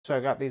So I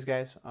got these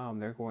guys.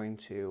 They're going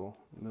to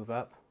move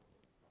up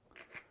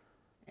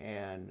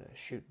and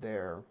shoot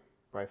their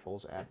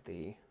rifles at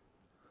the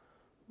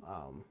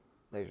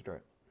laser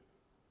turret.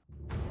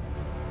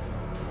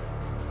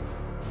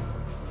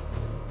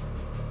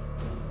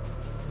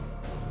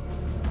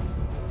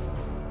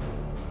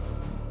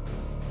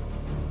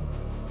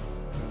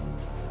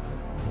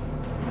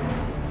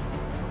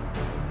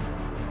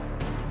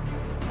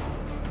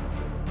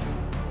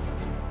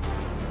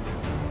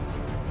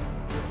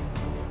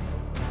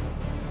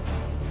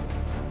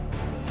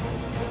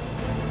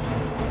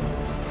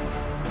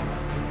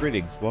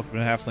 Greetings, welcome to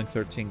Halfling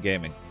 13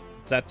 Gaming.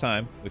 It's that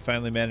time, we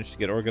finally managed to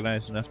get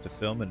organized enough to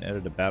film and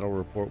edit a battle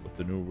report with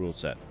the new rule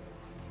set.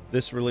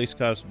 This release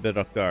caught us a bit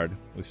off guard.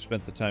 We've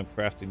spent the time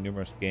crafting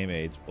numerous game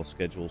aids while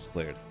schedules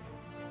cleared.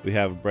 We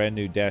have a brand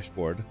new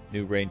dashboard,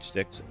 new range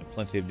sticks, and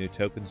plenty of new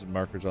tokens and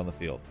markers on the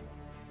field.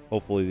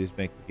 Hopefully these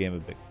make the game a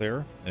bit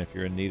clearer, and if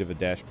you're in need of a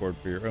dashboard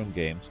for your own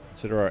games,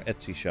 consider our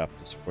Etsy shop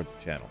to support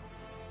the channel.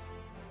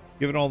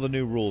 Given all the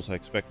new rules, I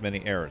expect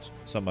many errors.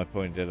 Some I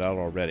pointed out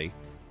already,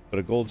 but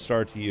a gold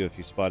star to you if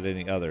you spot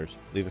any others.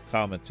 Leave a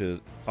comment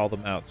to call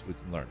them out so we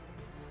can learn.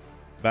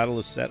 The battle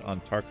is set on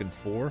Tarkin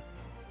 4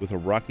 with a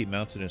rocky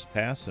mountainous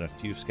pass and a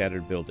few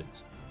scattered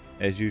buildings.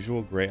 As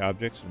usual, gray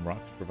objects and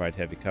rocks provide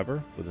heavy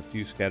cover, with a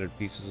few scattered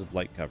pieces of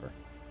light cover.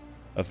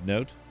 Of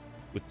note,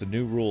 with the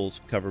new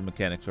rules, cover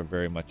mechanics are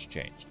very much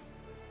changed.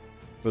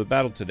 For the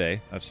battle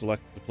today, I've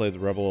selected to play the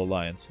Rebel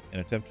Alliance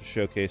and attempt to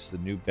showcase the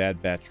new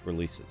Bad Batch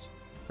releases,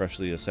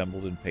 freshly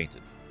assembled and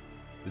painted.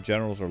 The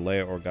generals are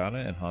Leia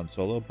Organa and Han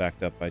Solo,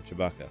 backed up by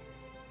Chewbacca.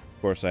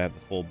 Of course, I have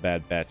the full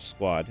Bad Batch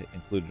squad,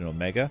 including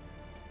Omega,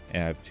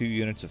 and I have 2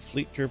 units of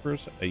Fleet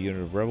Troopers, a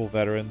unit of Rebel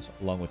veterans,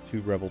 along with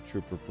 2 Rebel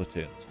Trooper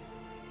platoons.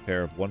 A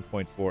pair of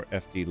 1.4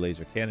 FD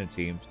laser cannon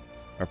teams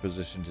are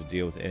positioned to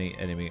deal with any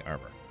enemy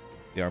armor.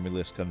 The army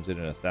list comes in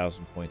at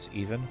 1,000 points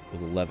even,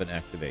 with 11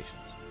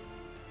 activations.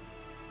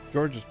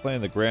 George is playing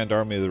the Grand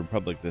Army of the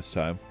Republic this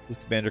time,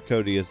 with Commander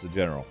Cody as the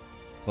general.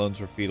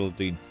 Clones are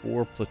fielding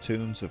 4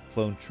 platoons of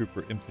clone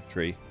trooper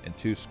infantry and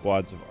 2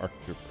 squads of ARC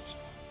troopers.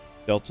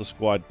 Delta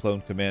Squad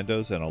clone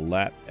commandos and a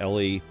LAT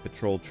LE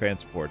patrol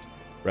transport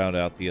round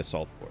out the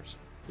assault force.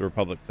 The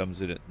Republic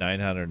comes in at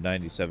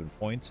 997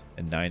 points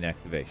and 9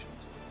 activations.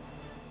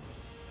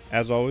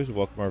 As always,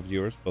 welcome our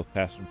viewers, both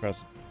past and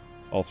present.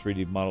 All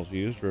 3D models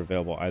used are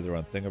available either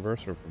on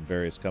Thingiverse or from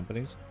various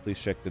companies. Please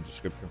check the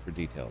description for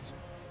details.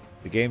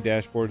 The game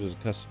dashboard is a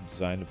custom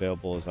design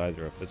available as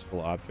either a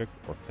physical object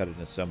or cut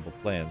and assembled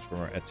plans from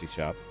our Etsy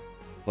shop.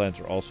 Plans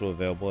are also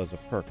available as a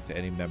perk to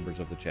any members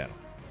of the channel.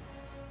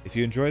 If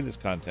you enjoy this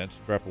content,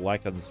 drop a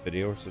like on this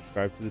video or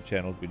subscribe to the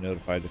channel to be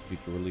notified of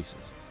future releases.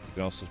 You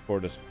can also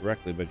support us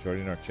directly by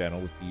joining our channel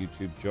with the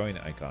YouTube join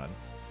icon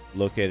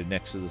located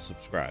next to the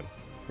subscribe,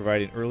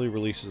 providing early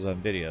releases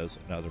on videos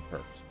and other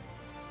perks.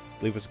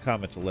 Leave us a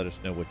comment to let us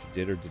know what you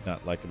did or did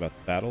not like about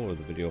the battle or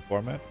the video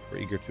format. We're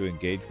eager to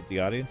engage with the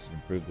audience and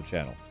improve the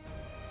channel.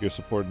 Your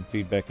support and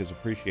feedback is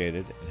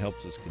appreciated and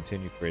helps us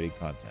continue creating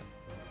content.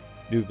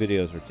 New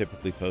videos are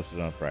typically posted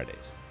on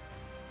Fridays.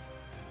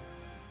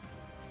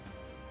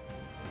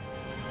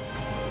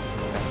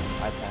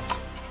 I pass.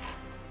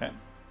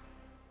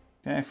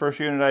 Okay, first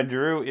unit I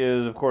drew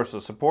is, of course, the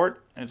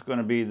support. It's going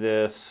to be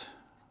this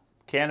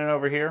cannon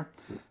over here,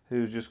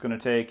 who's just going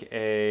to take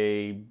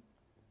a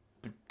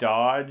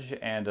dodge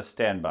and a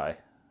standby.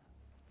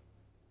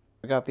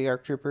 I got the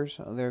ARC troopers.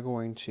 They're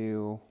going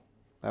to,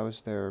 that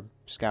was their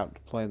scout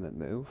deployment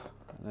move,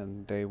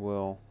 and they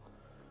will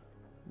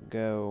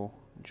go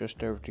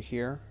just over to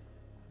here,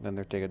 and then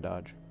they'll take a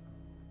dodge.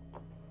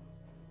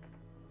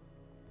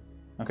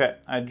 Okay,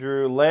 I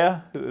drew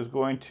Leia, who is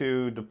going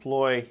to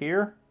deploy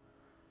here.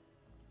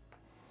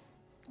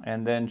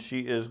 And then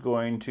she is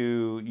going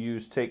to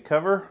use take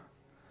cover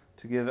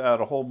to give out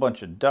a whole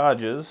bunch of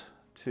dodges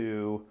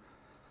to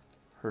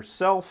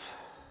herself,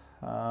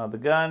 the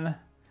gun,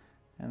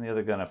 and the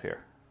other gun up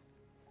here.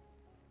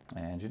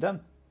 And you're done.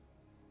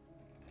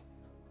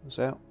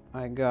 So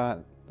I got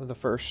the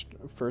first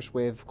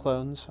wave of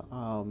clones,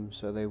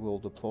 so they will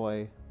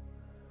deploy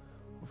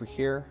over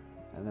here,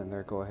 and then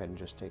they'll go ahead and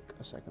just take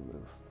a second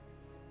move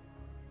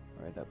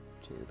right up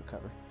to the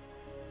cover.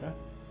 Okay.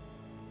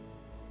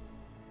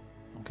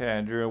 Okay,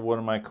 I drew one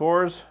of my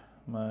cores.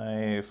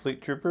 My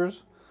fleet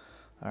troopers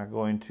are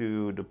going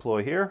to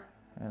deploy here,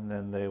 and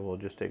then they will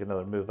just take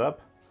another move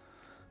up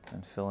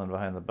and fill in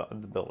behind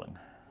the building.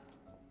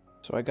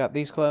 So I got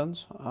these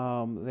clones.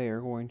 They are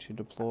going to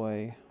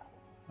deploy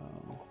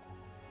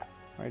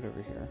right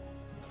over here.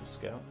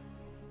 Scout?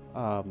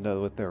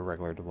 No, with their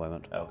regular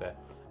deployment. Okay.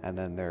 And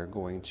then they're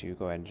going to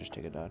go ahead and just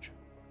take a dodge.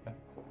 Okay.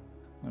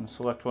 I'm going to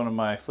select one of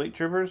my fleet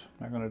troopers.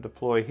 They're going to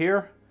deploy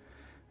here,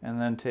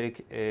 and then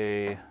take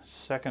a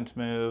second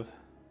move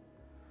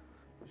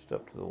just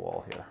up to the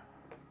wall here.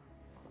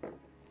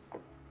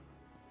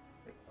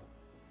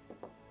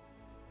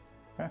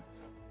 Okay.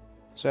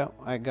 So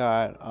I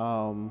got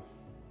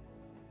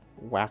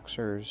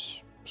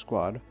Waxer's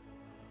squad.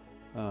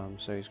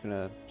 So he's going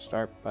to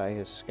start by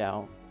his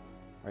scout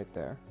right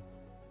there.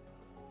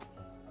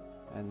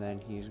 and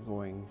then he's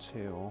going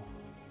to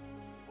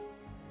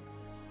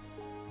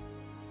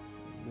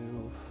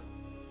move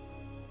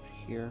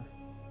to here,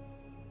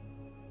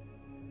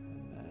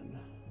 and then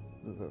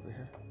move over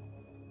here.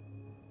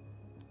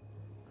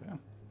 Okay.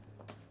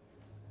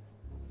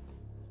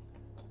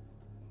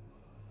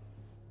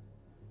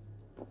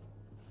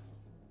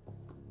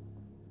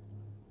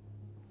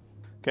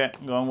 Okay,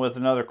 going with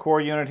another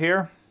core unit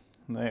here.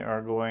 They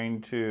are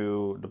going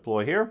to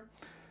deploy here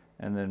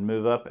and then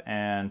move up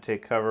and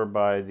take cover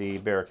by the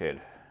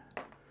barricade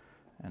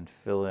and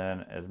fill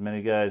in as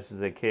many guys as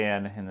they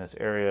can in this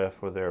area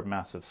for their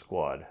massive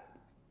squad.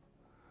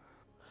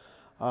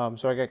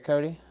 So I got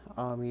Cody.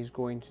 He's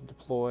going to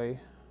deploy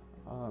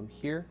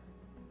here.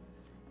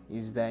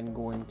 He's then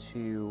going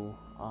to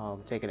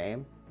take an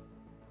aim,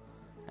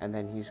 and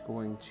then he's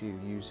going to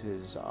use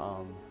his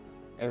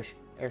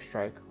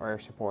airstrike or air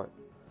support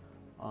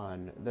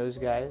on those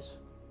guys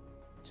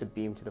to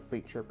beam to the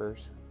fleet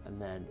troopers and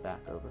then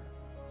back over.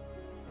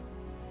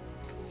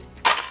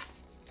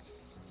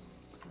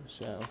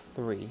 So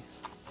 3.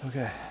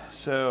 Okay,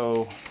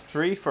 so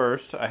 3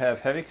 first. I have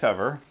heavy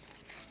cover,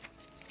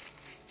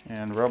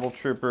 and rebel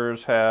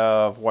troopers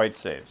have white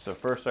saves. So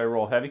first I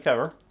roll heavy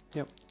cover.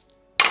 Yep.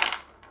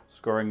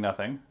 Scoring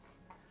nothing,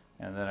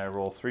 and then I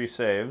roll 3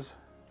 saves.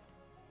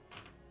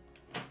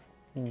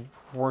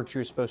 Weren't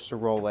you supposed to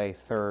roll a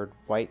third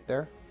white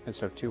there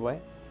instead of 2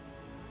 white?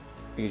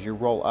 Because you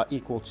roll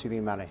equal to the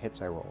amount of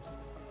hits I rolled.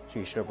 So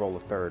you should have rolled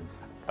a third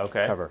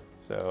cover.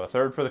 So a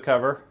third for the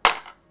cover.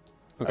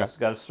 Okay. It's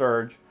got a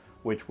surge,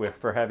 which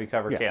for heavy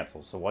cover Yeah.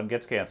 cancels. So 1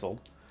 gets canceled.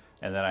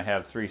 And then I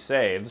have 3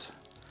 saves.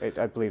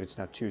 I believe it's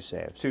now 2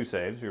 saves. 2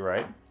 saves, you're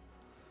right.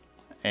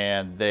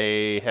 And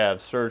they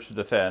have surge to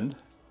defend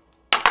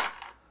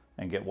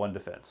and get 1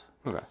 defense.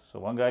 Okay. So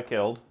 1 guy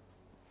killed.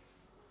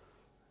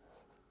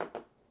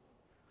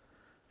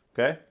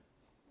 Okay.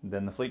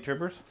 Then the fleet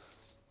troopers.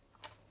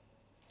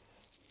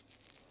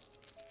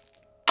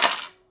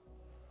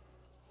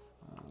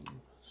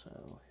 So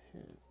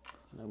hit.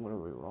 Then what do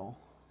we roll?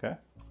 Okay.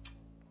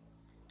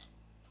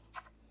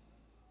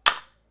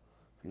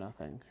 For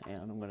nothing,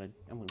 and I'm gonna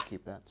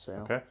keep that. So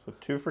Okay. So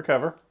 2 for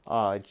cover.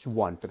 it's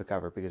 1 for the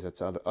cover because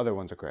it's other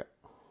one's a crit.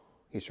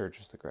 He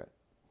surges the crit.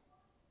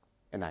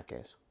 In that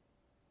case,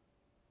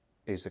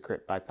 is the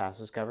crit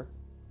bypasses cover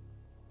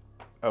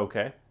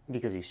Okay.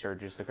 because he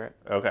surges the crit.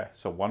 Okay.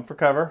 So 1 for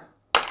cover.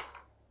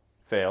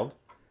 Failed.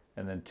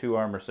 And then 2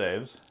 armor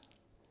saves.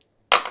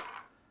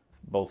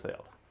 Both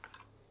failed.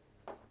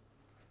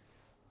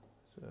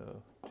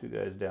 So 2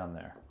 guys down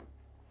there.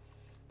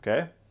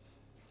 Okay.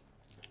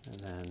 And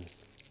then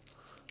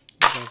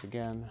he goes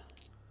again.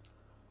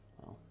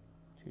 Well,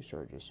 2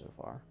 surges so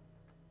far.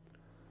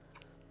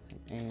 And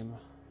aim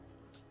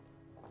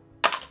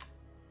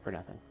for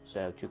nothing.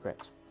 So 2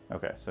 crits.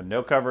 Okay. So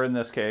no cover in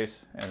this case,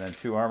 and then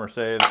 2 armor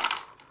saves.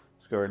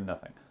 Scored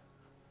nothing.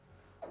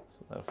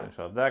 So that'll finish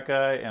off that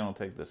guy, and we'll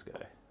take this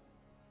guy.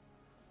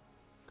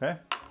 Okay.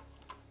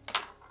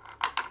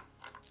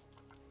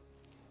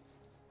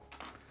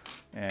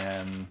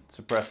 And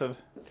suppressive.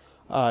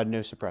 No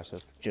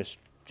suppressive. Just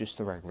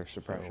the regular So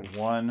suppression.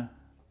 1,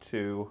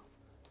 2,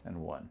 and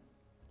 1.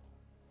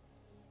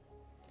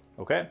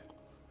 Okay.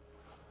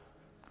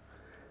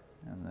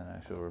 And then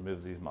I shall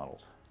remove these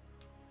models.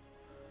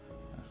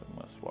 Actually, I'm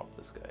going to swap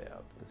this guy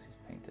out because he's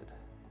painted.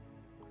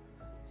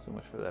 So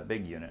much for that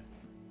big unit.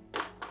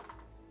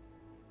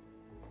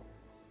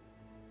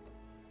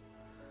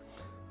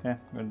 Okay, I'm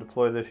going to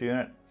deploy this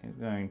unit. He's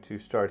going to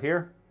start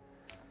here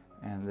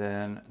and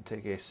then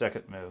take a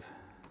second move.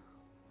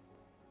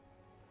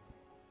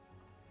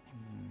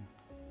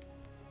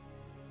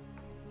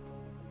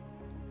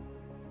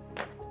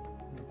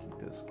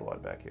 Keep his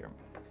squad back here.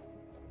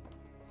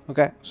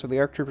 Okay, so the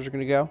ARC troopers are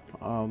going to go.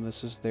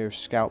 This is their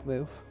scout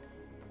move.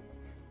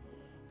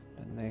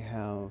 And they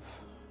have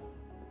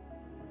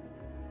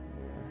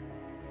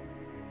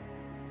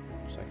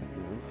their second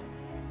move.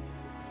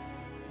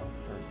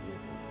 Third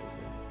move.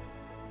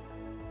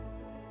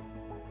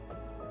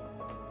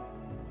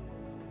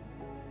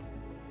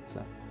 What's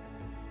that?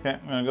 Okay,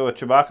 I'm going to go with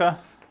Chewbacca.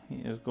 He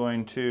is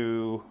going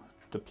to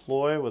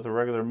deploy with a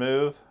regular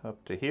move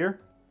up to here.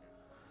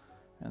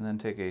 And then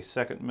take a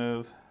second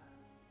move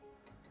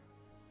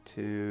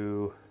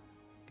to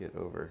get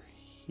over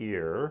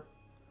here.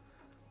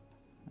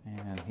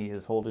 And he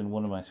is holding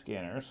one of my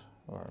scanners,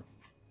 or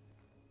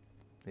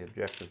the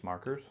objective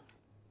markers.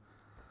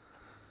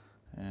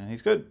 And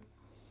he's good.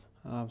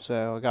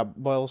 So I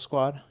got Boyle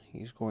squad.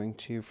 He's going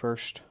to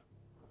first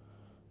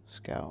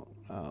scout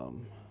well,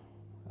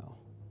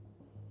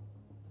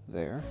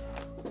 there.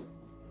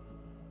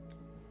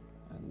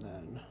 And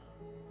then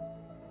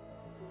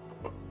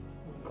we'll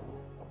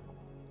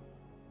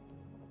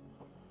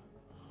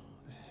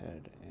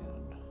ahead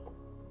and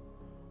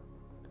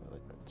go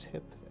like the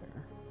tip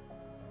there.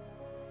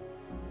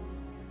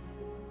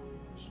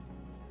 Just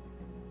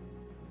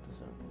get this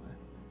out of the way.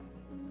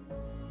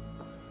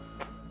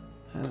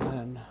 And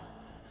then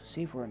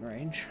see if we're in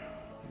range,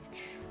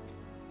 which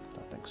I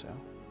don't think so.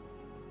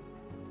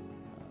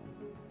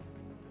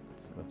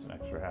 So that's an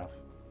extra half.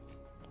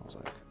 I was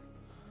like,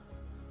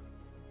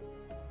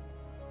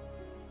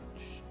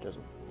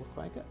 doesn't look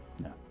like it.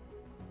 No.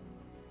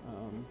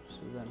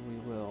 So then we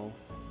will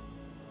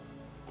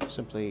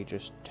simply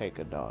just take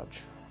a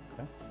dodge.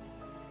 Okay.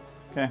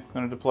 Okay, I'm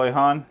going to deploy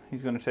Han.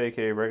 He's going to take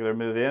a regular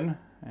move in,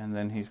 and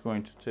then he's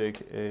going to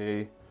take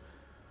a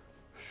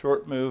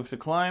short move to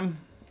climb,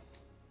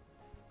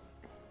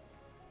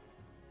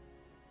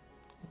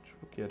 which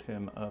will get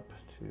him up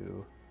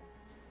to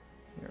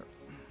here.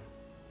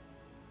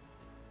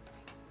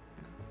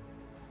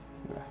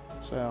 Okay.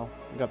 So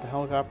we got the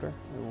helicopter.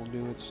 It will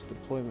do its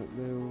deployment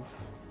move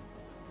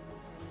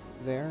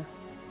there.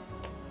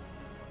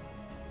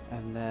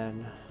 And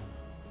then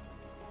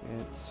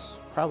it's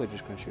probably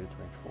just going to shoot its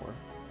range 4.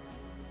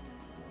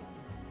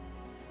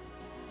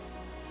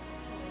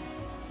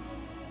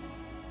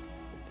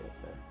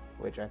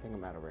 Which I think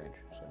I'm out of range,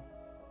 so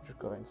just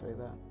go ahead and say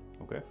that.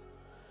 Okay.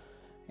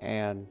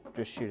 And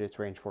just shoot its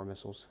range 4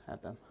 missiles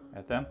at them.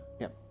 At them?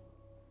 Yep.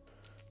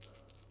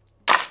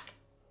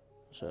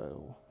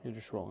 So you're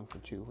just rolling for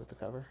 2 with the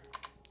cover.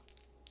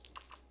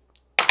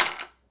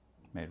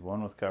 Made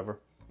 1 with cover.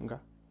 Okay.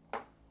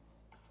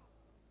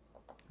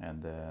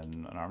 And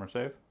then an armor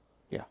save?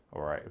 Yeah.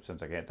 All right,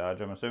 since I can't dodge,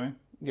 I'm assuming?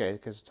 Yeah,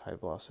 because it's high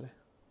velocity.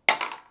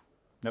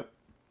 Nope.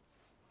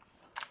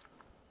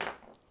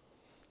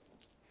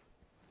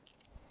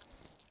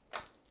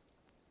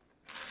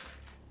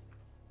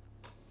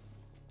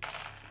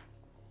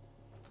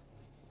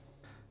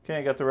 Okay,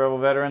 I got the Rebel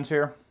veterans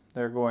here.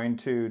 They're going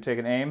to take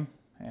an aim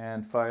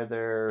and fire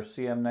their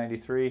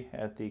CM-93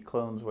 at the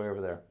clones way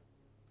over there.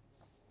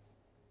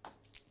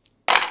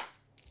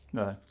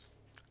 Nothing.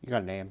 You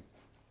got an aim.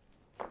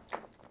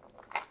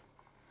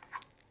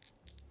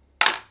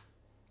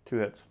 2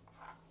 hits.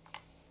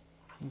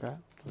 Okay.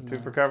 So 2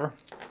 for cover.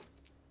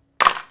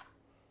 I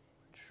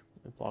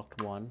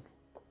blocked 1.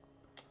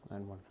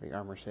 And 1 for the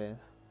armor save.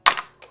 I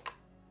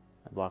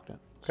blocked it.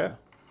 Okay.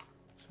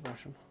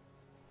 Suppression.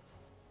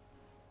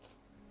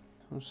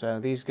 So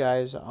these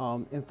guys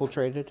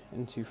infiltrated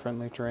into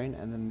friendly terrain,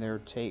 and then they'll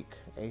take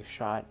a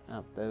shot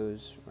at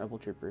those rebel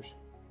troopers.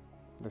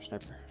 Their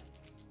sniper.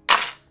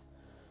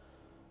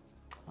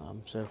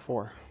 So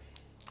 4.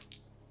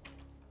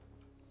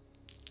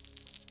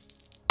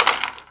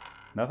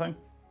 Nothing.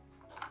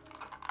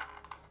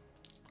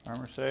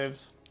 Armor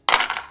saves.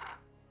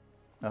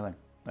 Nothing.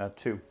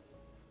 2.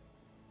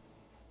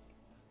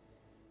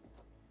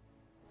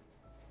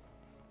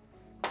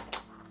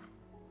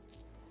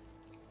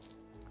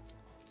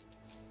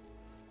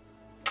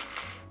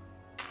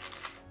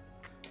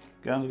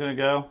 Gun's gonna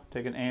go.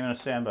 Take an aim and a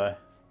standby.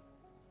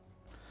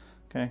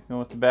 Okay, going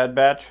with the bad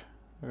batch.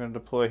 They're gonna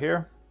deploy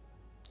here.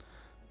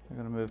 They're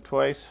gonna move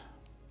twice.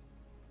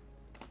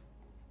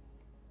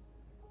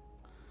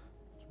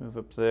 Let's move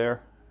up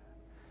there.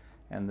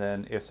 And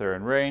then if they're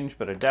in range,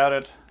 but I doubt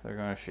it, they're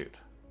gonna shoot.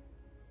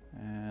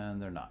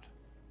 And they're not.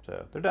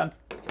 So they're done.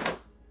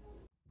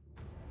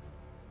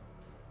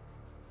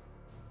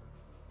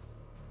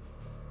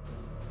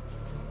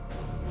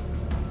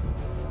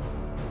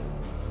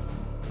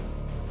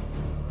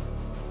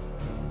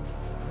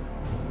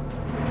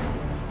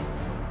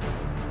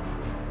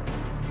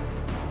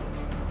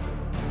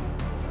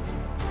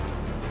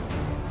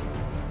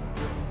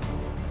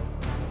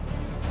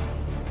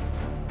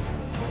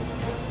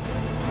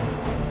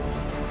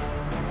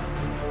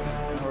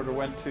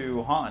 Went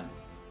to Han.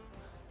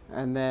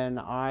 And then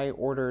I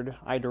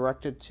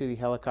directed to the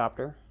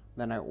helicopter.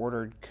 Then I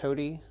ordered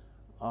Cody,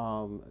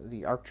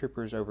 the ARC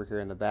troopers over here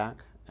in the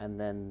back, and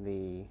then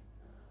the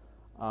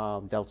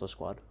Delta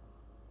squad.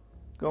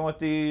 Going with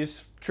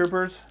these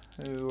troopers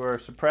who are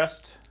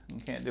suppressed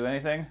and can't do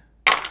anything.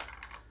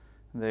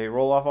 They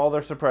roll off all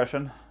their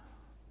suppression.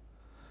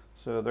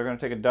 So they're going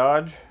to take a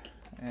dodge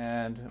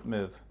and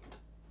move.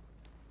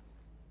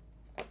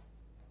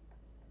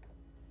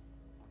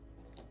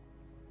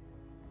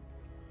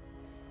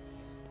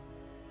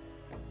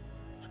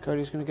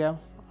 Cody's going to go.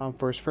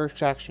 For his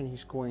first action,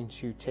 he's going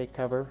to take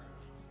cover,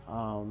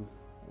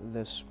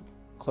 this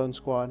clone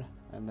squad,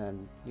 and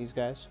then these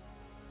guys.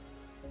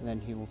 And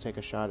then he will take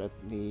a shot at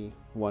the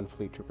 1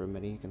 fleet trooper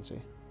mini you can see.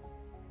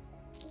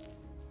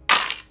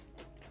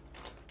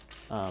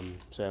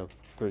 So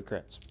 3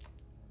 crits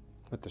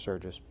with the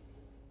surges.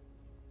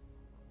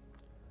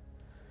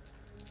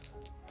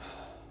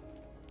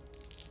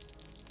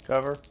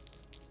 Cover.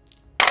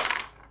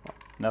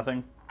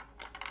 Nothing.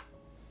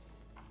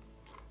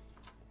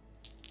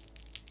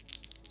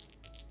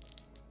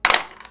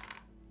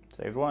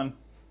 Saved 1.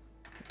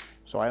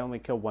 So I only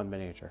killed 1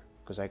 miniature,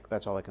 because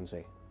that's all I can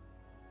see.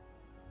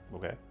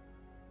 Okay.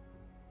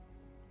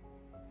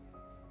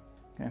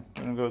 Okay, I'm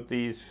going to go with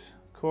these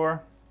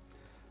core.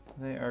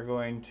 They are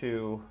going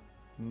to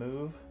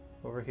move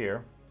over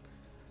here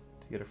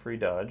to get a free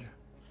dodge.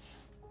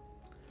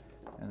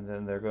 And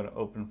then they're going to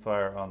open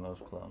fire on those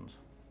clones.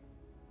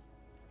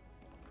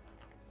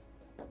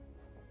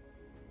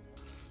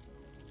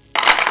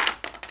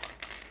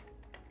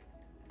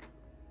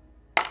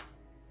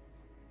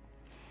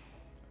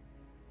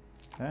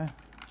 Okay,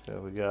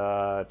 so we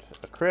got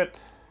a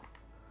crit,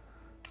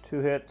 2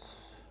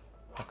 hits,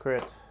 a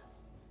crit,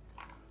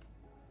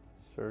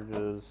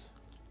 surges,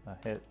 a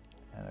hit,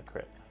 and a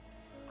crit.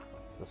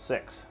 So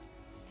 6.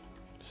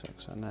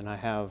 6. And then I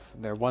have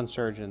their 1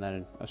 surge and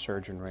then a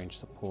surge in range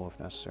to pull if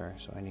necessary.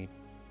 So I need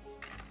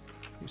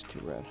these 2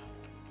 red.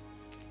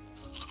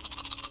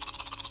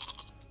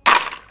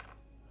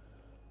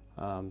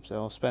 So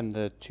I'll spend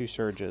the 2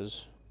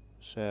 surges,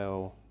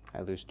 so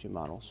I lose 2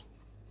 models.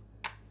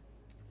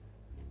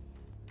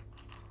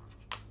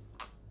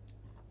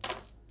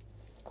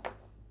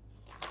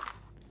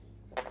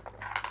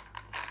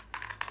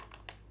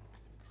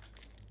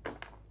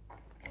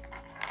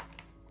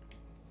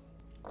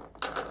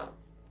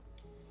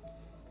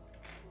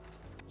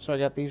 So I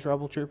got these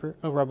rebel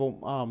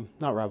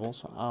not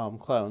rebels,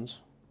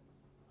 clones.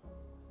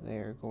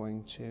 They're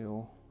going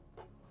to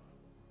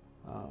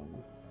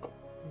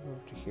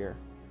move to here,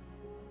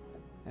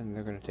 and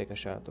they're going to take a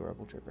shot at the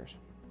rebel troopers.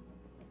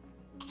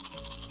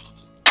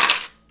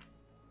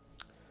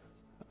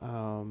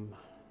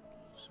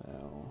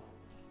 So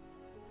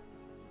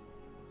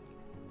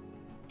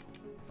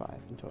 5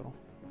 in total.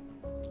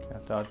 Okay,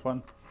 dodge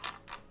 1.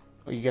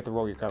 Oh, you get to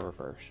roll your cover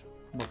first.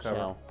 What cover?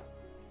 So,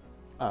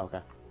 oh,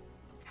 okay.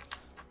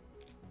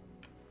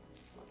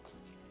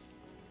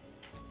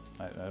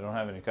 I don't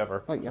have any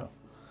cover. Oh, yeah. So.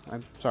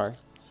 I'm sorry.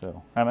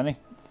 So, how many?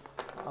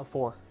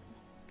 4.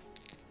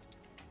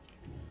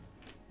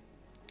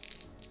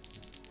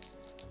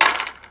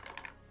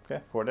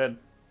 Okay, 4 dead.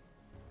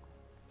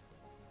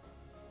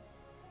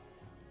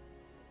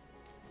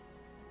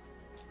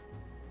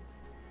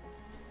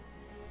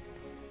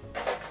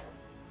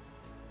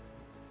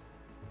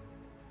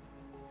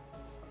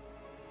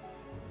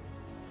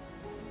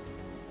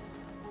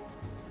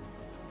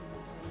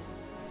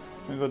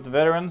 We go with the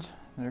veterans.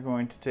 They're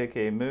going to take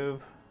a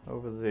move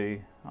over the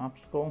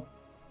obstacle.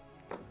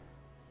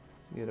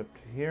 Get up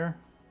to here,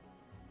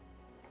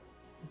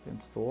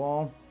 against the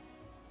wall.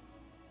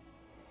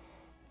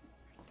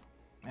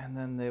 And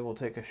then they will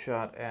take a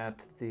shot at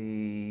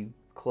the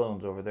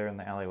clones over there in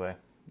the alleyway.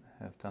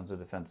 Have tons of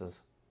defenses.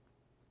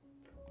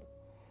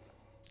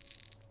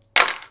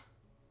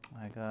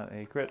 I got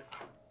a crit.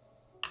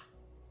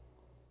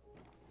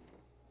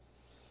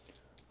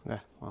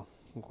 Okay, well,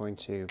 I'm going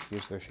to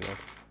use their shield.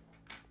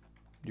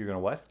 You're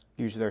gonna what?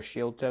 Use their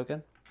shield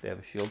token. They have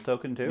a shield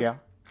token too? Yeah.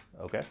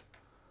 Okay.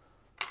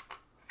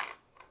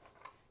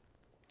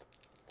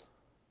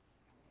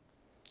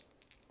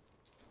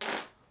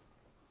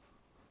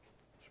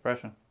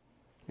 Suppression.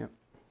 Yep.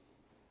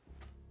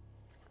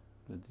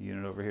 Did the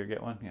unit over here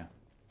get one? Yeah.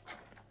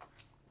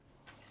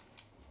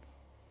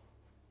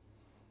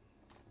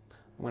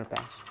 I'm going to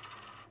pass.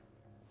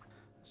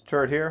 This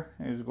turret here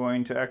is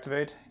going to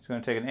activate. He's going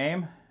to take an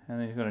aim, and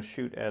then he's going to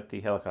shoot at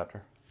the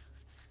helicopter.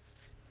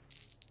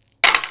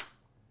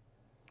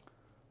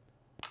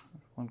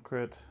 1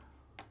 crit,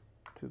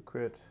 2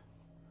 crit,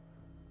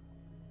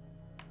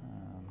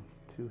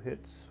 2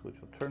 hits, which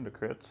will turn to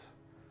crits.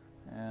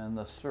 And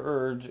the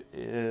surge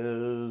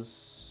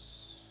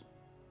is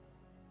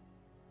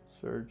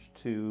surge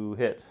to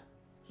hit.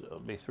 So it'll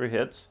be 3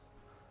 hits.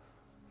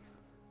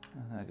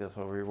 And I guess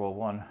I'll re-roll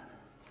 1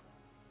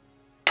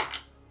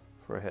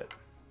 for a hit.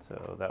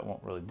 So that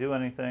won't really do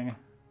anything.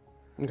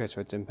 Okay,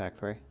 so it's impact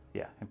 3.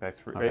 Yeah, impact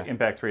 3. Okay.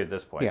 Impact 3 at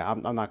this point. Yeah,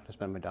 I'm not going to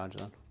spend my dodge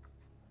then.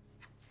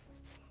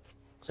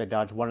 Because I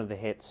dodged 1 of the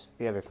hits,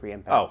 the other 3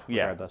 impact. Oh,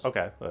 yeah. Regardless.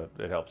 Okay,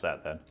 it helps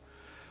that then.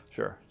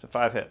 Sure. So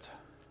 5 hits.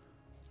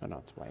 Oh, no,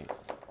 it's white.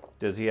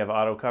 Does he have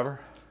auto cover?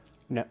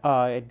 No,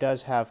 it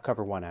does have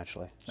cover 1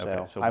 actually. So,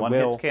 Okay, so I 1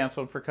 will, hit's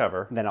canceled for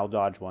cover. then I'll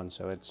dodge 1,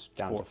 so it's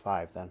down 4. to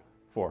 5 then.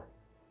 4.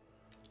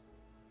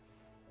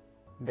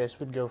 This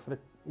would go for the.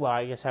 Well,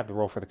 I guess I have to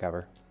roll for the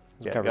cover.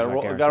 Yeah, Cover's not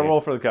gotta guaranteed.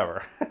 roll for the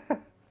cover.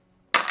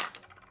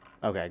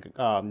 Okay.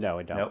 No,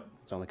 I don't. Nope.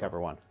 It's only cover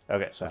 1.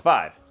 Okay, so So-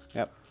 5.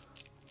 Yep.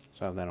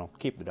 So then I'll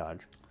keep the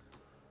dodge.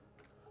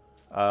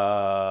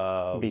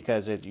 Be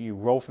Because you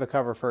roll for the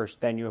cover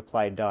first, then you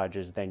apply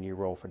dodges, then you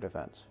roll for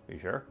defense. you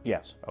sure?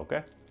 Yes. Okay.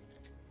 I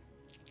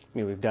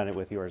mean, we've done it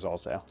with yours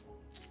also.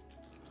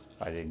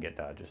 I didn't get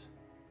dodges.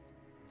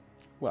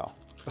 Well,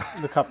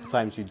 the couple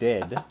times you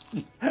did.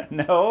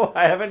 No,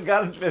 I haven't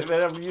been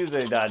able to use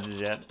any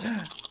dodges yet.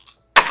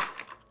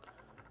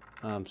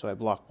 So I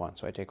block 1,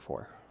 so I take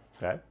 4.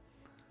 Okay. Does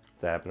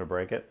that happen to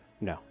break it?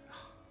 No.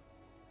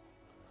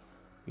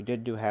 You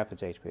did do half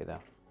its HP though.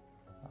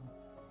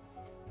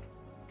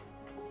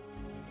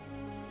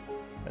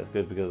 That's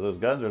good because those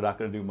guns are not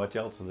going to do much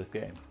else in this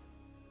game.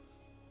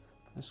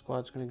 This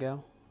squad's going to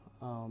go.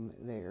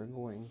 They are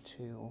going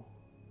to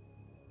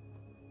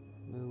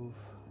move.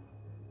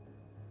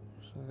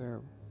 So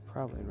they're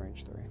probably in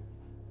range 3.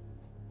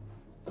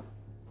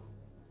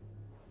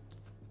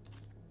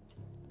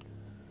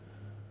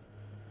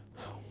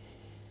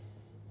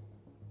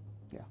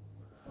 Yeah.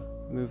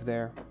 Move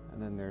there,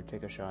 and then they're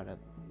take a shot at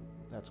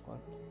that squad.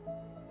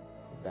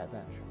 Bad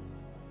Batch.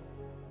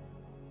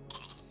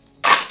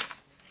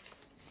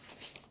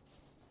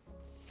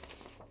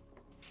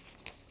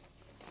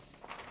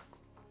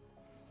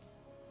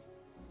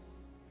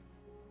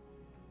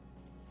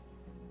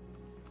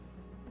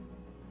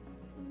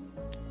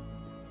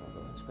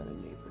 Spend a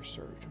neighbor's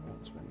surge. I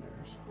won't spend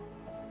theirs.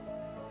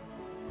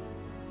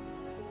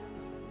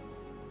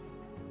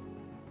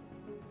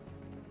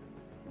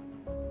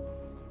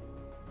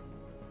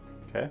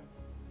 Okay.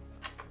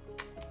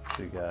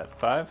 So you got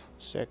 5?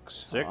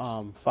 6. 6?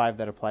 5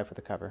 that apply for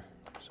the cover.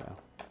 So.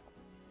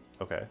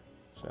 Okay.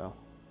 So.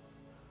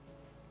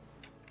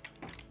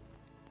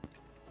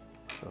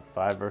 So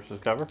 5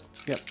 versus cover?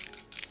 Yep.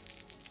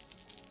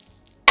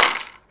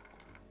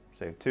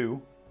 Save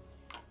 2.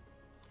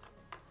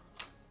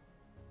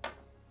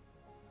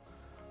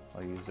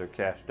 I'll use their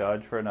cash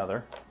dodge for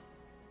another.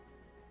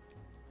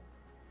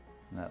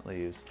 And that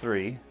leaves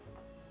 3.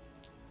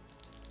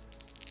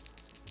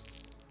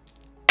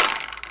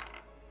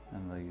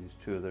 And they'll use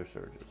 2 of their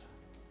surges.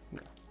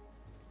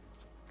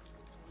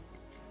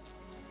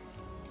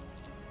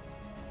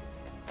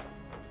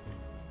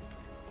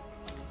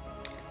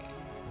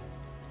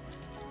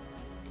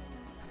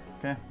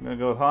 Okay, I'm going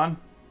to go with Han.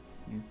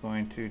 He's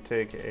going to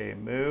take a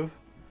move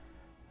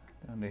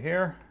down to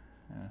here,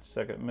 and a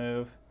second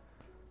move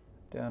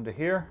down to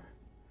here,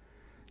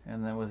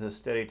 and then with his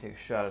steady take a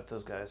shot at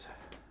those guys.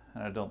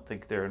 And I don't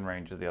think they're in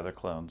range of the other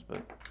clones,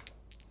 but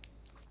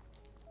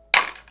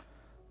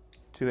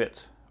 2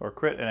 hits, or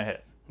crit and a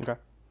hit. Okay.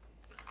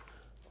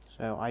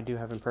 So I do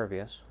have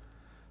impervious.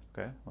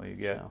 Okay, well you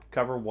get So.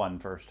 cover 1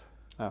 first.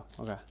 Oh,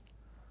 okay.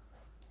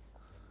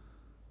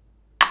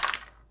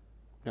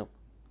 Nope.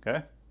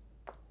 Okay.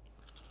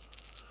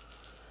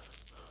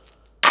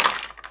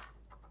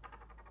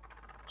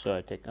 So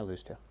I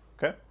lose 2.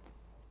 Okay.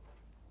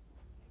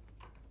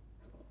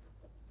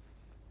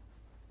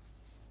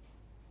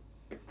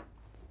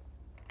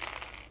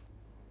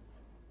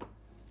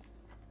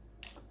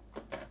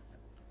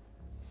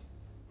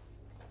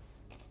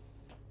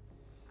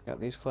 Got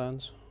these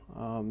clones.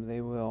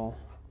 They will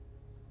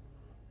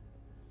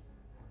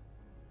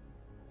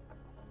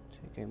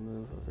take a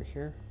move over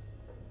here,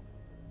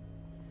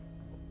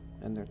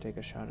 and they'll take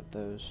a shot at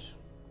those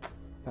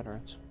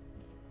veterans.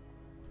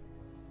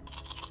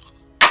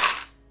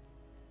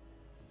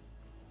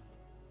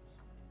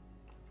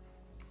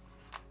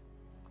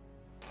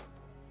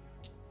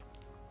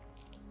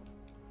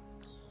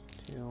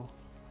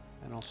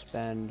 And I'll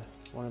spend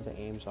one of the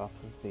aims off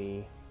of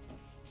the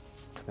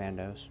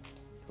commandos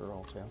for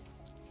roll 2. Okay,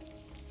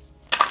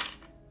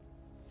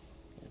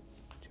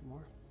 2 more.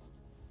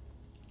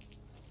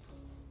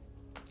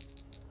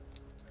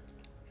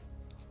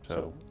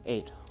 So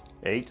 8.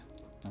 8.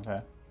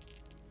 Okay.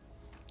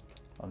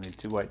 I'll need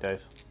 2 white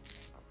dice.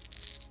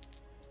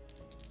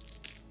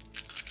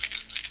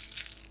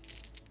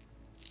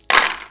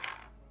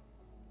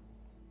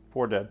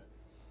 Four dead.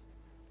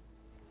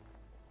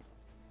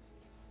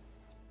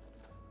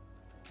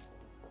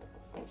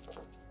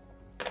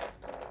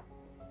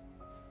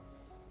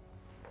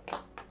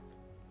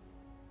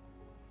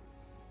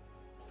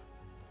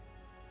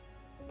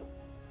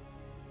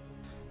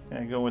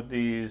 Okay, go with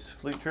these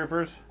fleet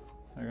troopers.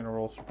 They're going to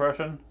roll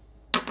suppression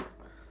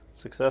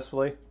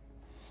successfully.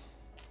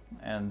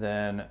 And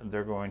then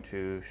they're going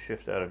to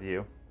shift out of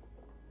view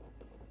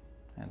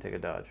and take a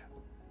dodge.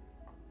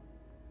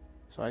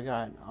 So I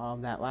got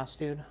that last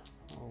dude.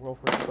 I'll roll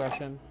for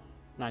suppression,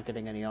 not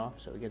getting any off,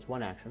 so he gets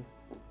 1 action.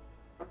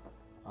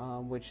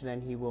 Which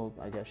then he will,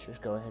 I guess,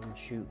 just go ahead and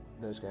shoot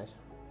those guys.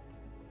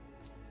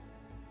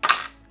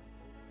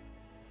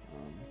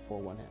 For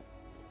 1 hit.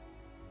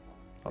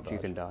 I'll Which you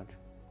dodge. can dodge.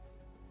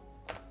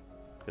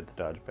 Get the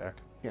dodge back.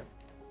 Yep.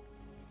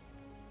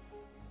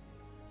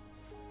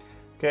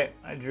 Okay,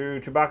 I drew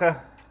Chewbacca.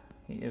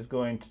 He is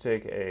going to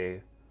take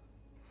a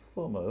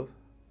full move,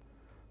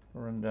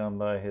 run down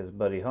by his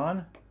buddy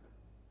Han,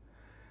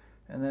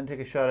 and then take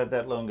a shot at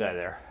that lone guy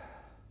there.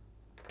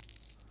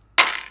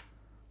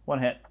 1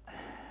 hit.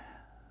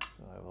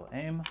 So I will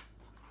aim.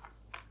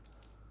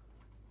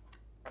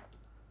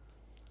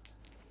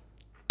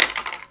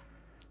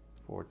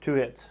 For 2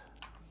 hits.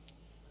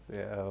 We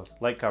have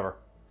light cover.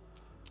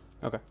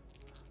 Okay.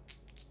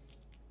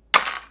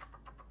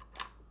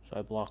 So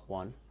I block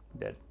 1.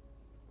 Dead.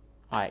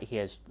 He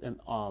has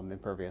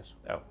impervious,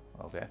 Oh,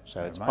 okay. so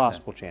Never it's a mind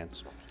possible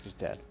chance he's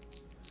dead.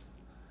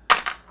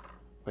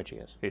 Which he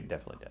is. then. He's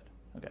definitely dead.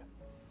 Okay.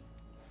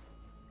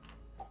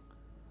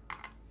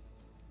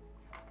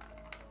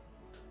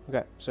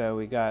 Okay, so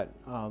we got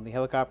the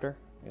helicopter.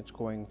 It's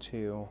going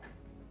to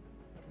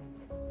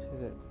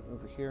pivot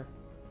over here.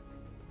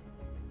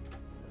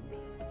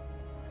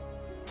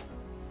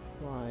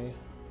 Fly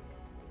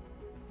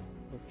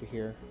over to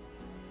here.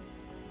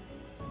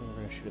 And we're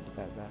going to shoot at the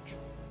Bad Batch.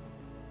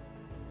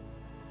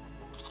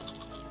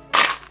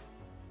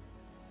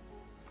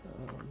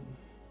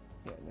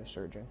 Yeah, no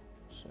surging.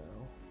 So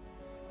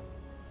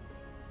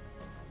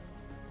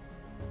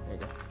there you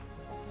go.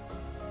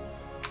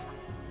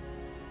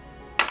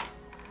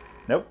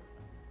 Nope.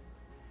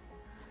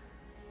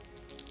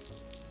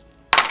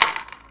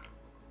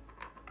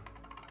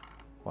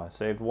 Well, I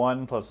saved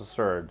 1 plus a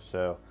surge,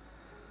 so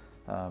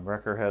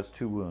Wrecker has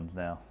 2 wounds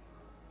now.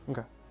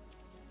 Okay.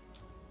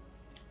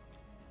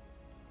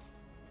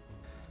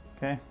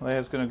 Okay,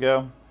 Leia's going to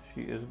go.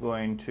 She is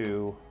going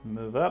to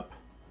move up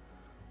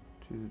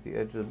to the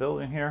edge of the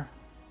building here.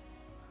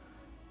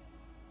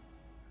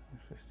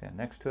 Actually stand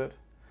next to it.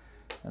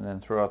 And then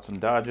throw out some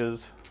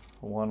dodges.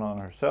 One on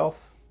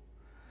herself.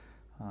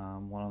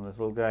 One on this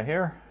little guy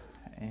here.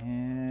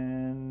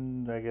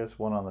 And I guess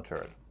one on the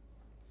turret.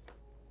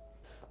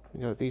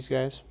 We go with these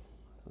guys.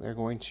 They're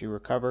going to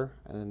recover,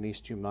 and then these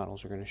two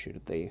models are going to shoot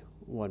at the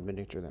one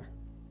miniature there.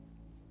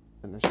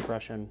 And the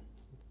suppression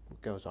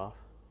goes off,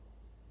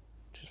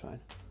 which is fine.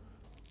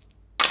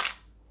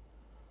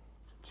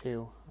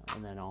 2,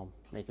 and then I'll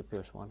make it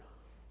pierce 1.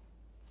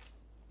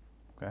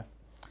 Okay.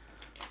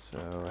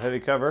 So heavy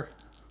cover.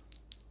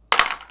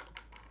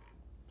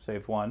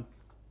 Save 1.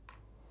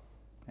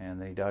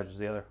 And then he dodges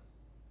the other.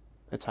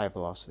 It's high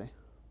velocity.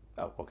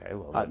 Oh, okay.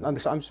 Well,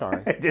 I'm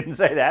sorry. I didn't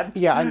say that.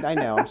 Yeah, I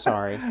know. I'm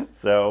sorry.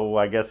 So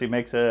I guess he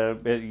makes a.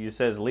 You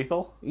said it's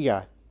lethal.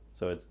 Yeah.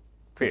 So it's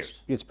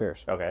pierce. It's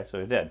pierce. Okay, so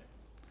he's dead.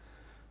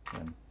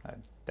 And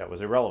that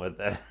was irrelevant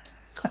then.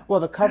 Well,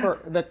 the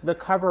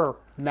cover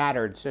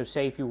mattered. So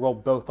say if you roll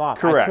both off,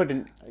 Correct. I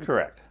couldn't.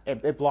 Correct.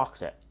 It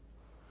blocks it.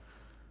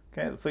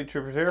 Okay, the fleet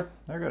troopers here.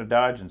 They're going to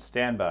dodge and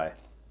stand by.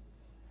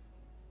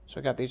 So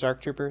I got these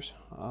ARC troopers.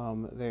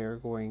 They're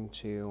going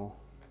to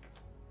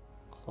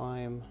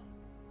climb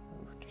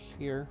over to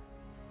here,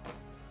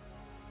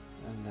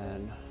 and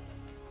then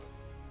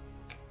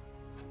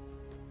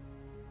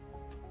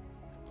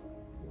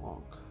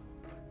walk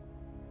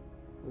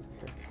over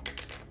here.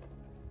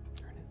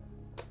 Turn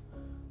it.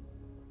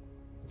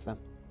 That's them.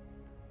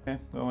 Okay,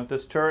 going with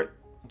this turret.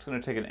 It's going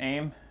to take an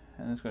aim,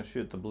 and it's going to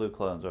shoot the blue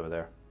clones over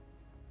there.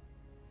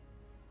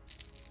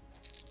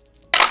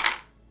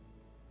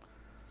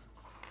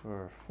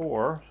 For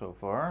 4 so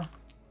far.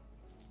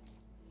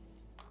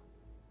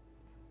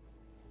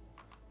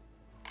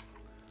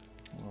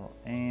 We'll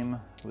aim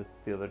with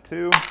the other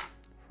 2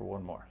 for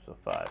 1 more, so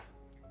 5.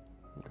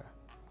 Okay.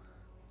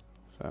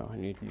 So I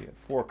need You get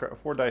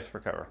 4 dice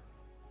for cover.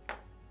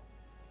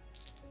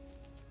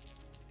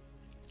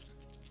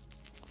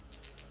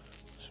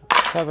 so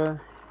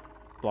cover,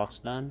 blocks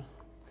done,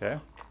 Okay.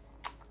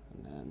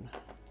 and then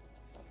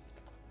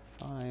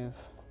 5.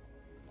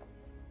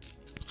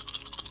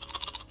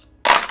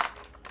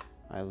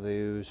 I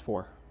lose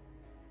 4.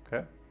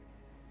 Okay.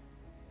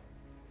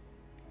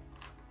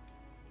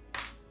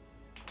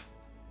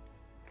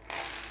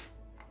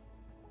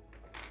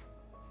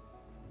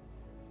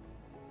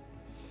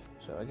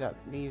 So I got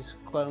these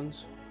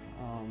clones.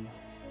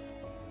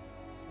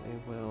 They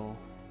will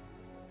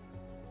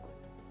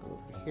go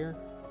over to here.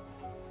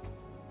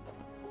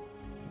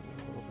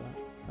 A little bit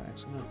by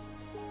accident.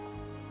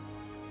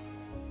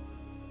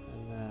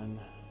 And then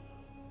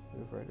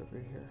move right over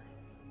here.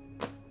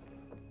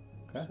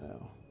 Okay.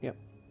 So, yep,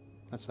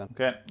 that's them.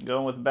 Okay,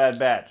 going with the bad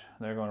batch.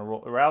 They're going to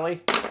roll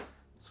rally,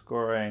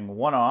 scoring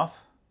 1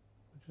 off,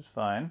 which is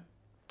fine.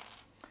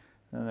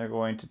 Then they're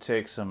going to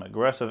take some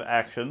aggressive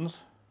actions,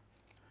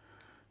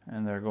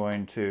 and they're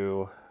going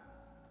to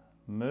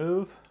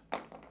move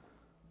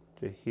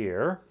to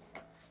here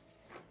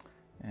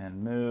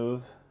and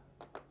move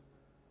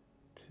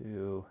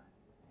to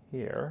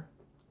here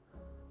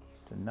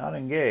to not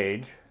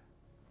engage,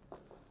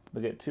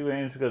 but get 2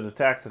 aims because it's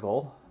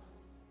tactical.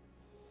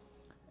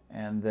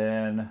 And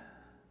then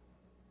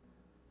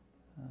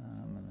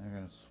and they're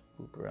going to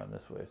swoop around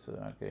this way so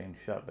they're not getting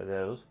shot by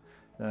those.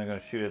 Then they're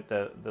going to shoot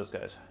at those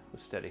guys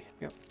with steady.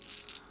 Yep.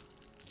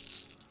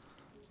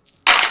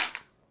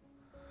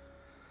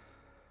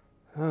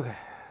 Okay,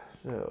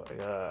 so I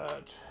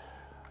got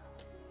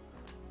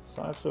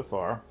 5 so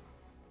far.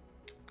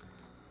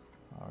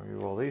 I'll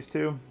re-roll these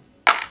 2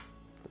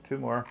 for 2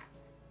 more.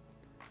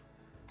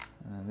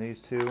 And then these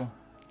 2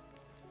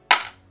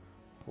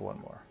 for 1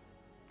 more.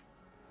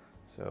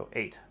 So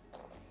 8.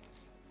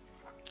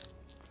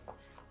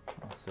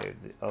 I'll save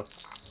the. Do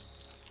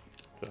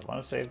I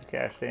want to save the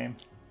cached aim?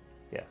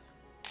 Yes.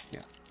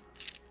 Yeah.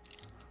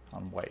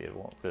 On white, it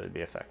won't really be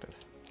effective.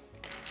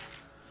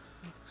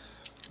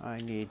 I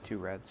need 2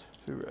 reds.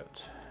 2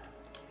 reds.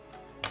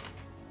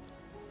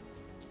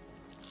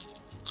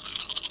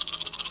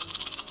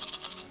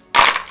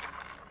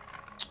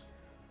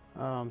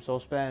 So I'll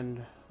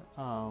spend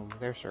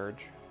their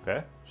surge.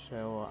 Okay.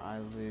 So I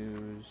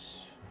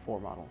lose 4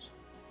 models.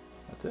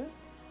 That's it?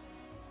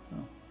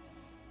 Oh.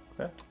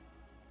 Okay.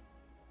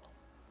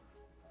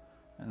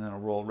 And then I'll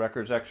roll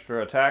records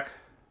extra attack.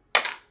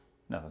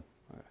 Nothing.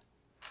 Okay.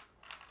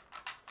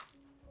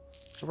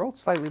 I rolled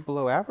slightly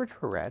below average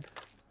for red.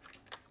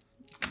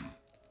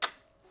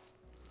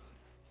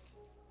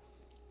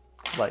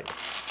 Light.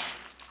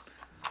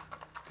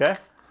 Okay.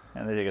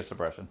 And they take a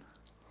suppression.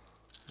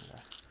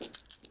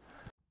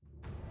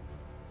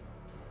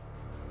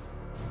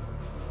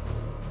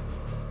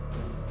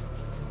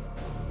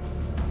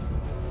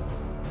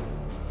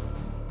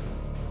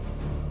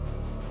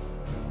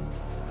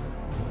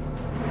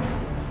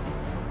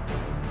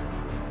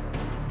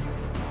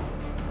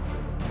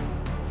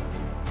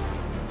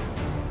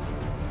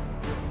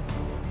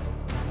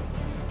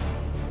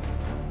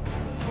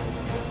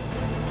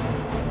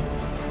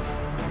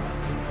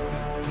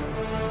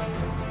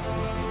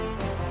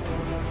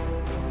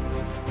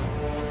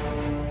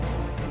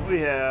 we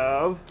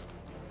have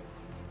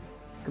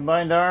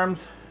combined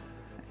arms,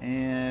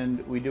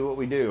 and we do what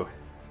we do.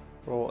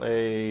 Roll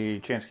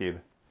a chance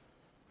cube.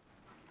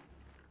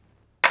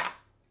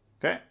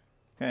 Okay.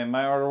 Okay,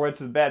 my order went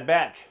to the Bad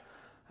Batch.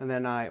 And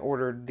then I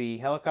ordered the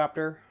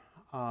helicopter,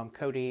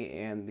 Cody,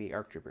 and the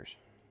ARC troopers.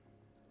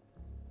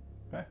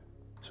 Okay.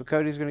 So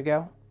Cody's going to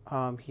go.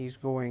 He's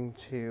going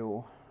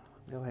to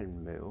go ahead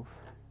and move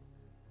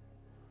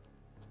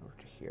over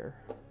to here.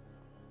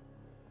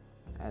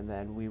 And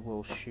then we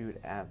will shoot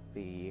at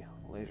the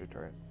laser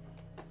turret.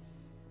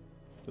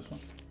 This one?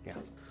 Yeah.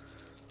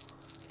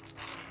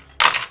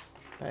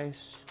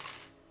 Dice.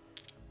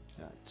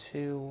 Got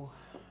 2.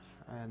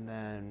 And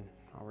then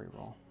I'll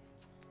reroll.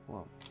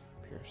 Well,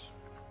 Pierce.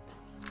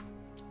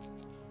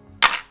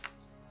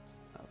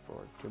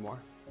 For 2 more.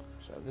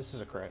 So this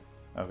is a crit.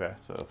 Okay,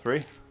 so 3.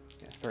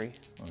 Yeah, 3. I'm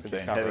For the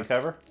saying heavy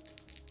cover.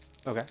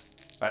 Okay.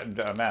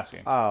 I'm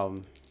asking. I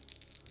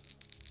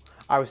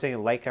was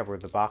thinking light cover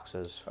with the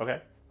boxes. Okay,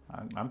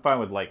 I'm fine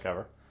with light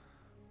cover.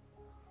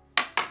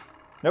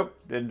 Nope,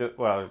 didn't do.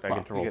 Well, I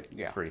get to roll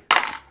 3.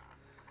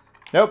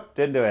 Nope,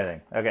 didn't do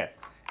anything. Okay,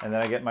 and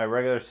then I get my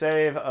regular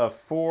save of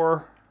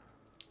 4,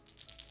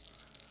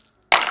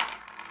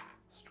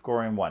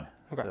 scoring 1.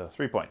 Okay. So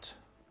 3 points.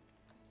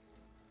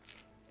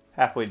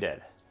 Halfway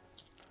dead.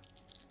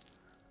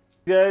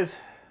 Guys,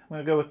 I'm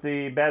gonna go with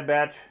the Bad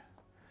Batch.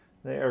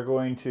 They are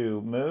going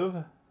to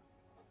move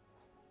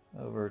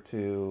over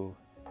to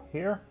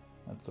here.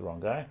 That's the wrong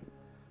guy,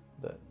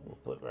 but we'll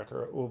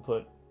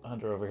put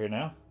Hunter over here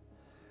now,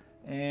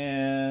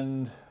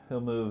 and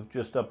he'll move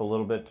just up a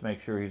little bit to make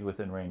sure he's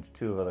within range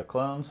 2 of other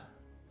clones,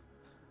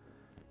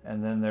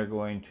 and then they're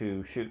going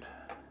to shoot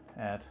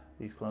at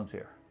these clones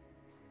here.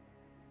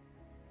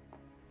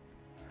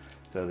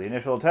 So the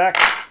initial attack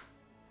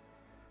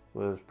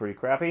was pretty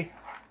crappy.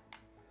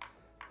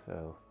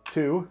 So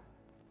 2.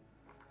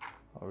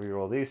 I'll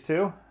reroll these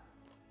 2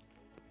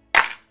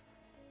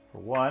 for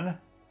 1.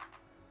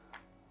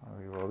 I'll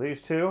reroll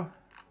these 2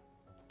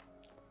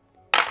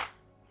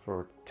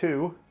 for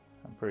 2.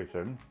 I'm pretty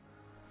certain.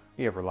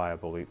 You have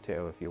reliable leap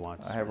too if you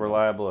want. I have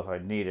reliable if I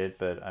need it,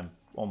 but I'm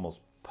almost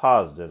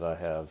positive I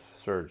have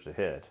surge to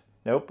hit.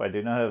 Nope, I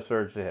do not have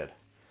surge to hit.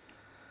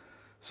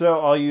 So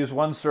I'll use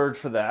 1 surge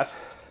for that.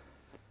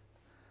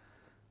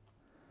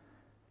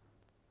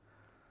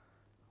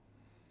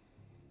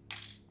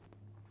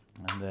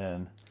 And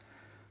then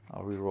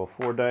I'll reroll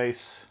 4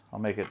 dice. I'll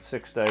make it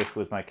 6 dice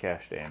with my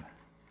cached aim.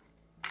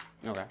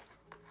 Okay.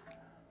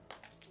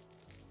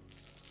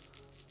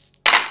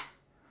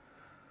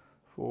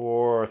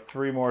 For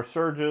 3 more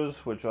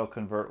surges, which I'll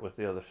convert with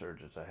the other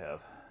surges I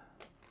have.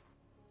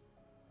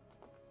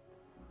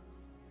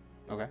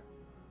 Okay.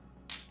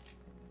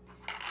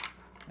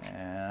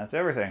 And that's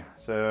everything.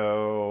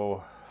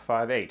 So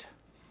 5, 8.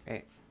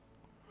 8.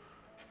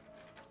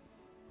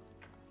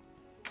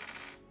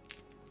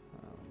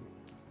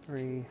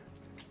 3,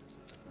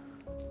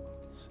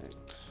 6,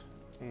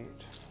 8.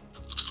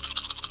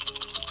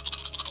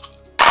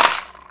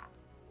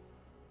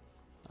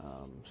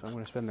 So I'm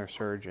going to spend their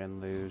surge and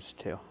lose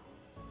 2.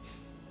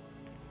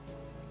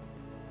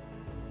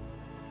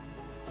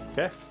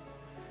 Okay.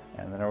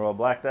 And then I roll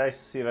black dice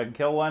to see if I can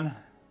kill one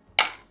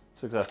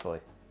successfully.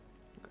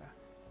 Okay.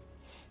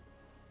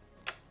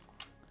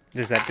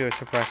 Does that do a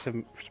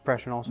suppression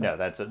also? No,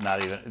 that's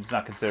not even. It's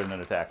not considered an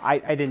attack. I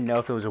didn't know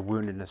if it was a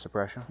wound and a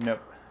suppression.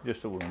 Nope,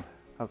 just a wound.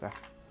 Okay.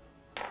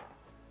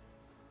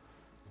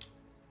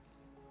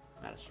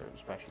 Not a certain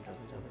suppression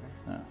tokens over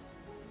there. No.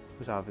 It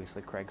was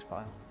obviously Craig's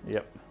pile.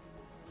 Yep.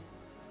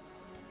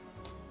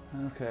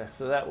 Okay,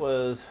 so that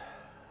was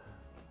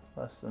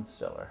less than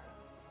stellar.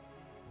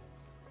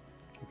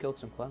 You killed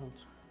some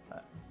clones.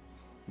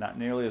 Not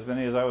nearly as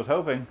many as I was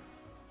hoping.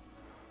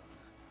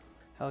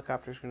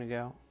 Helicopter's going to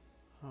go.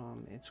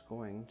 It's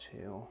going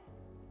to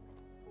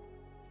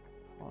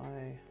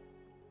fly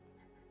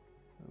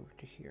over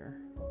to here.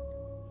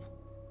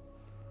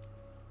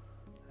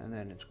 And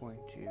then it's going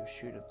to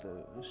shoot at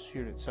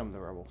some of the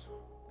rebels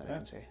that I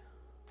can see.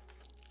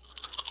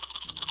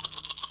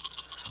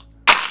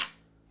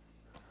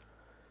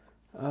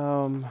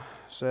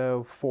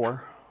 So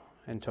 4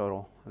 in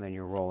total, and then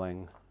you're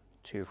rolling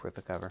 2 for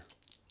the cover.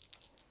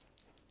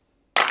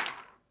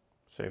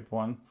 Saved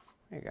 1.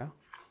 There you go.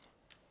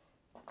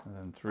 And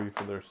then 3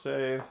 for their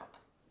save.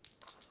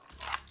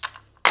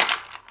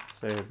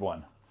 Saved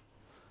 1.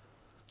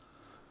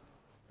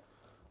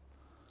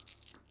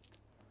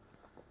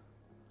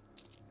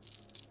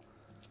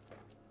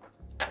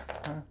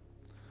 Okay.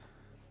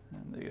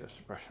 And they get a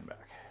suppression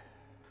back.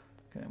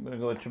 Okay, I'm going to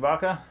go with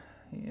Chewbacca.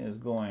 He is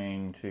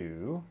going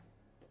to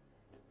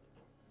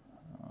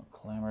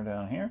clamber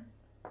down here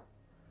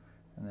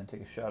and then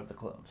take a shot at the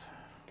clones.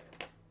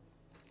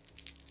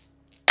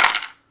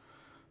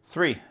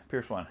 3,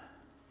 pierce 1.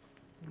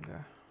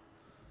 Okay.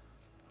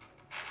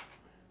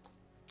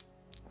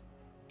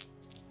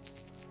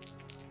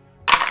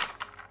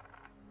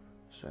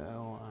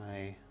 So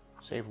I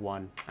save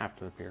 1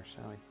 after the pierce,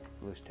 so I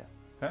lose 2.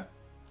 Okay.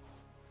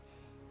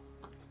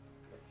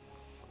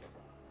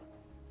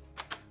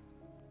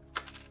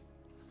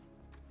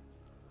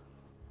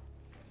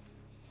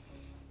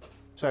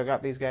 So I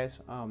got these guys.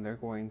 They're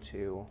going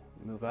to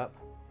move up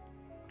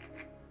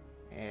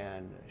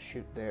and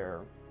shoot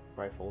their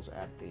rifles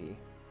at the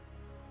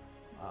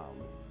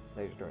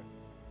laser droid.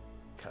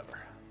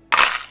 Cover.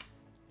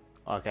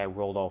 Okay, I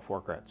rolled all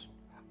 4 crits.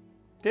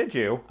 Did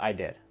you? I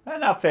did. That's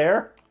not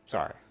fair.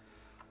 Sorry.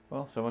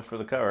 Well, so much for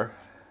the cover.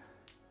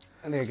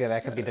 And there you go.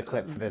 That could be the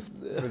clip for this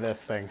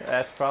thing.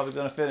 That's probably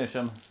going to finish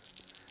him.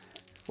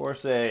 4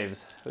 saves.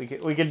 We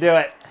can do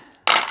it.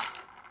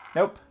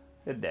 Nope.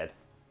 It's dead.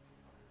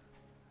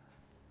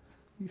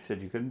 You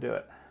said you couldn't do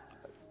it.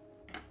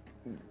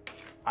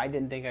 I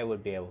didn't think I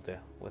would be able to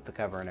with the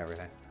cover and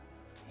everything.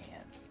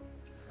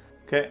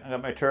 Okay, I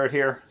got my turret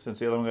here. Since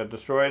the other one got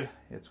destroyed,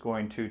 it's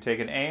going to take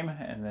an aim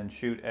and then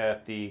shoot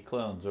at the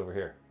clones over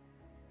here.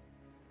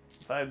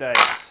 5 dice.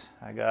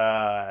 I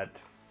got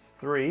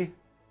 3.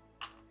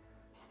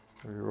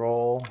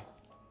 Reroll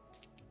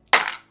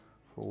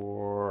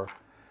for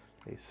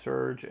a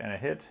surge and a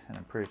hit, and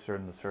I'm pretty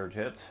certain the surge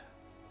hits,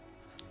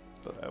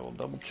 but I will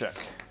double check.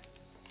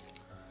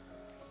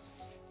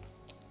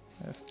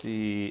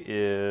 FD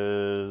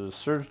is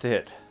surge to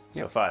hit,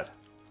 so 5.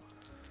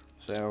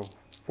 So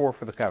 4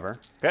 for the cover.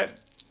 Okay.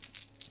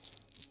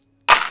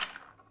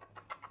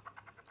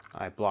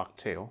 I blocked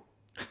 2.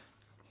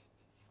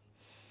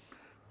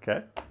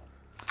 Okay.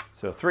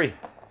 So 3.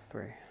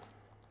 3.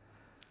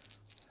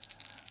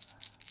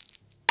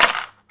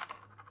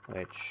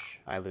 Which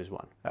I lose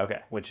 1.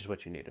 Okay. Which is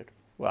what you needed.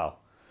 Well,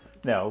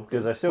 no,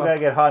 because I still got to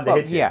get Han to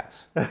hit you.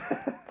 Yes.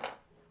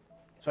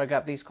 So I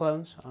got these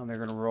clones. They're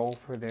going to roll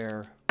for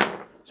their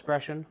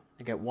suppression.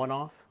 They get 1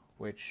 off,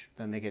 which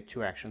then they get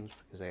 2 actions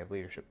because they have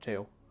leadership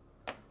 2.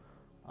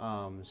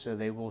 So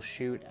they will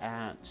shoot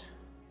at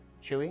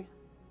Chewie.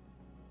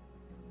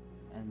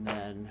 And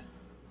then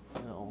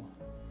we'll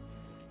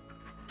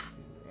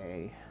do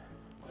a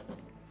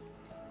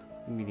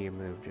medium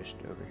move just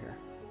over here.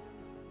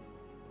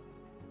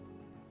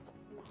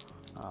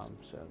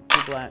 So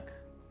 2 black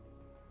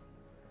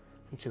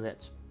and 2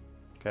 hits.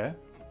 Okay.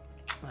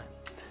 Right.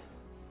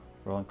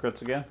 Rolling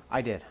crits again.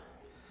 I did.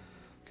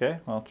 Okay,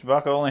 well,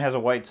 Chewbacca only has a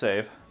white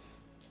save.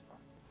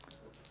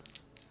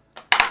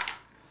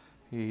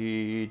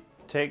 He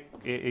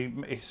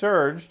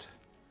surged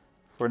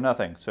for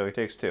nothing, so he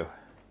takes 2.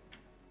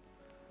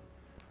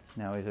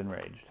 Now he's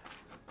enraged.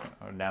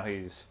 Or now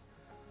he's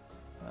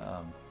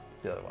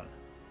the other one.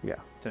 Yeah.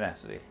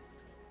 Tenacity.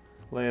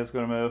 Leia's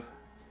going to move.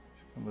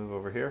 She's going to move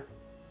over here.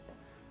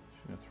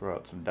 She's going to throw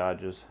out some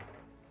dodges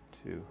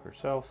to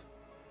herself.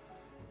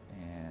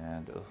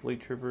 And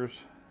elite troopers.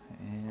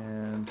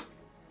 And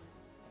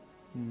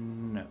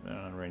no, they're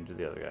not in range of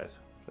the other guys.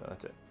 So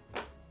that's it.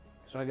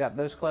 So I got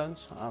those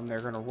clones. They're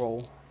going to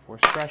roll for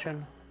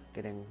suppression,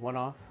 getting 1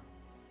 off.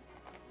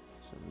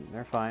 So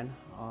they're fine.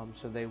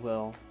 So they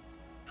will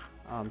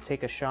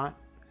take a shot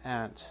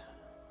at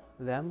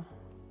them,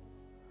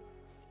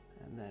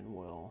 and then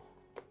we'll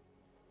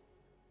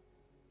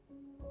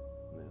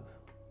move.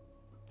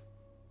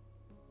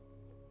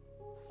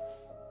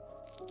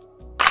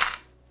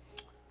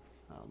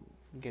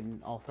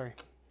 Getting all 3.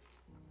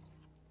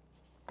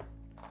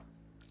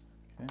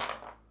 Okay.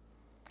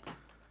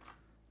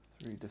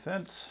 3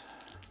 defense.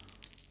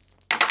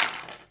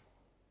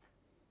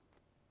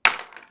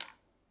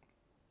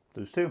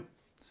 Lose 2.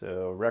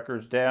 So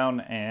Wrecker's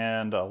down,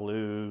 and I'll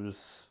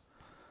lose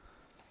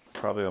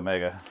probably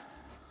Omega.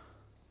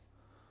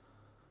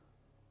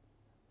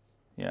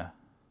 Yeah.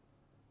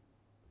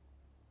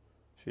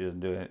 She doesn't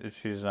do it.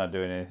 She's not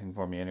doing anything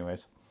for me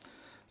anyways.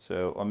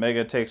 So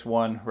Omega takes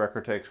 1, Wrecker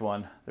takes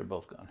 1. They're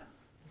both gone.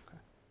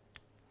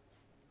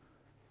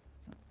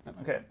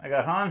 Okay, I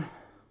got Han.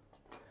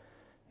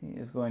 He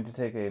is going to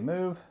take a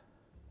move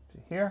to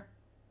here,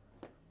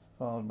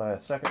 followed by a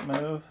second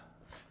move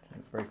to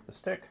break the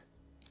stick.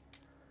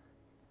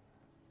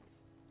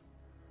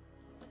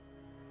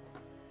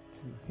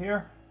 To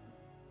here.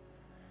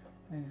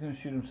 And he's going to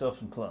shoot himself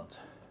some clones.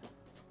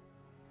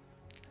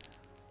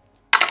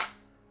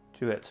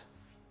 2 hits,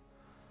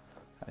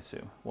 I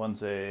assume.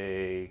 One's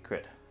a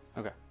crit.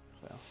 Okay.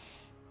 So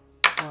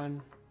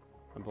 1,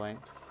 a blank.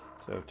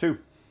 So 2.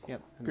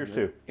 Yep. Pierce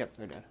 2. Yep,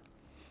 they're dead.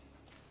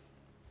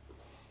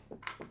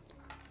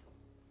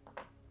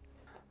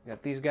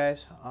 Got these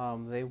guys.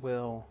 They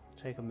will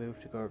take a move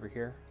to go over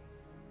here.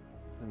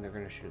 Then they're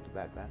going to shoot the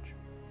Bad Batch.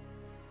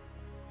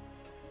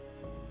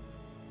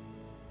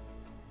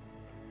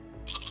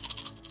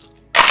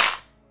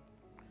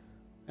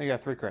 I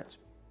got 3 crits.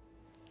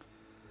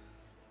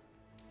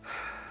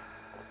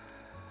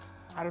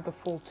 Out of the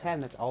full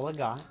 10, that's all I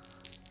got.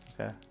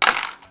 Okay.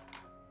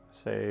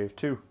 Save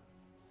 2.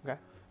 Okay.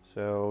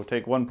 So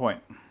take 1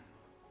 point.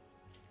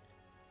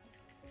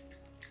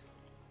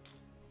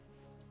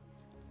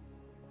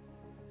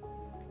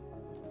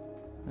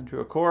 Into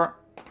a core.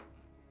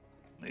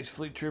 These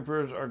fleet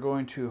troopers are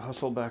going to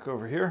hustle back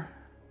over here.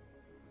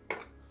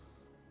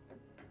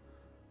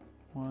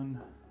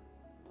 1.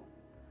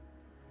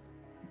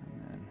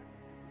 And then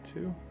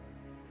 2.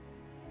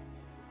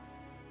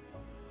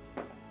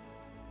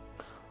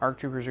 ARC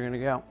troopers are going to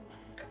go.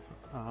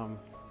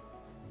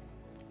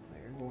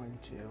 They're going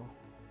to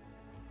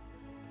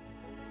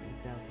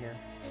down here,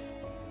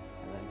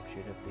 and then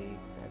shoot at the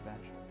bad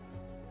batch.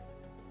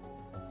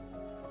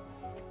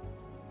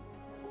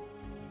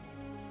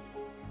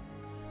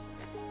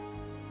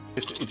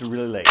 It's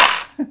really late.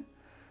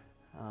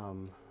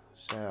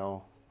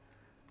 So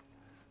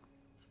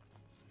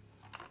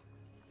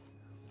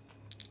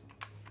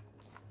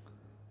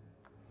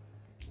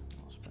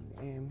I'll spend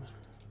the aim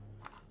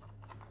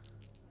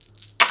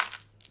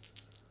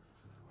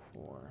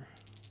for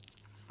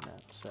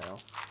that.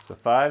 So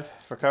 5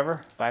 for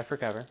cover. 5 for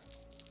cover.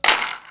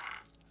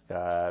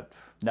 Got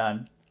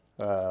none.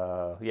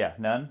 Yeah,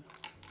 none.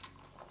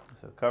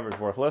 So cover's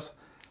worthless.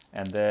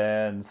 And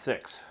then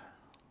 6.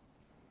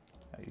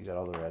 You got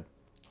all the red.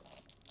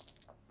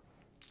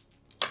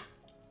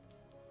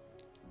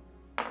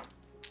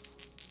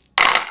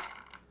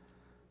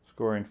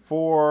 Scoring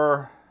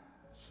 4.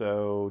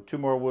 So 2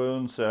 more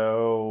wounds.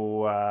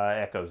 So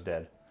Echo's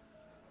dead.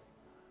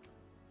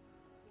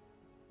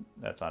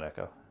 That's not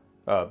Echo.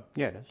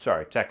 Yeah, it is.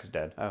 Sorry, Tech is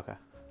dead. Okay.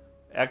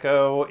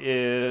 Echo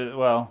is,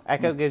 well...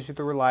 Echo gives you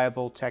the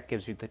reliable, Tech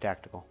gives you the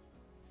tactical.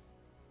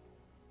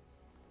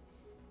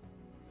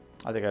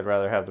 I think I'd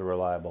rather have the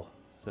reliable.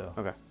 So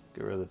Okay.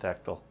 get rid of the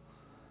tactical.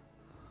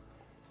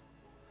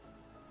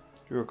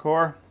 Drew a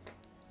core.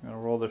 I'm going to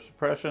roll their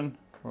suppression.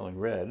 Rolling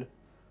red.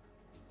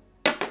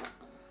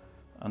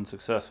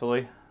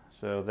 Unsuccessfully.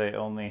 So they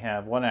only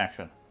have 1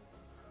 action.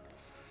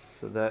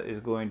 So that is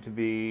going to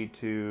be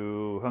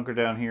to hunker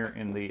down here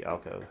in the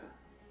alcove.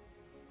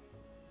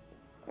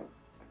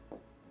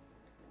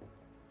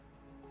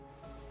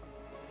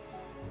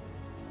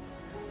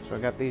 So I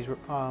got these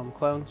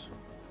clones.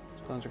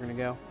 These clones are going to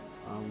go.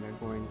 They're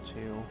going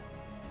to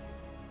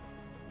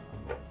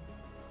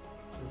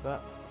move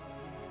up,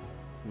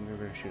 and they're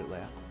going to shoot at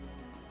Leia.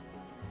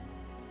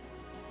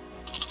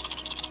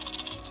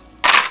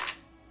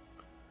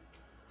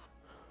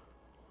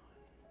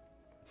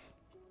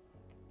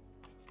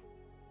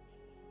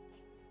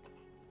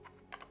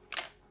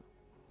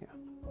 Yeah,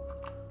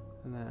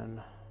 and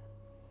then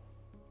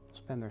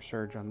spend their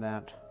surge on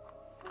that.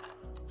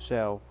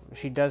 So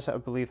she does, I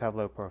believe, have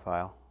low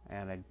profile,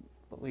 and I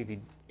believe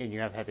you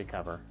have heavy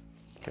cover.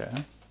 Okay.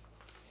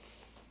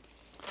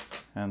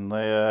 And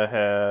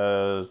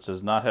Leia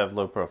does not have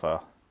low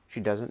profile. She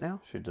doesn't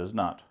now? She does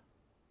not.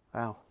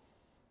 Wow.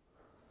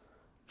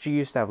 She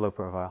used to have low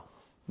profile.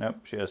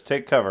 Nope, she has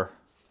take cover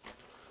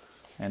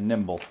and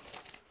nimble.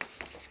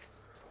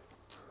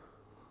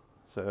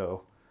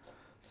 So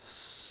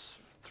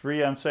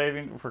 3 I'm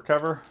saving for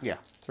cover. Yeah.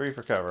 3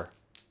 for cover.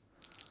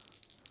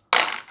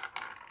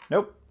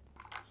 Nope.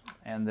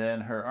 And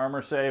then her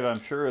armor save,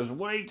 I'm sure, is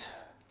weight. Do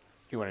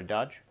you want to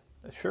dodge?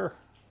 Sure.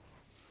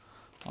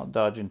 I'll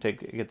dodge and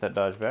get that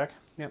dodge back.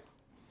 Yep.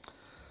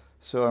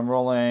 So I'm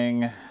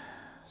rolling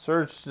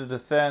surge to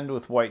defend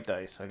with white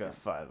dice. I got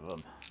 5 of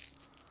them.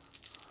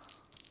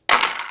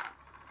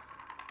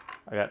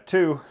 I got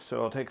 2,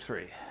 so I'll take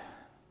 3.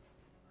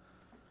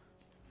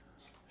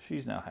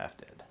 She's now half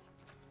dead.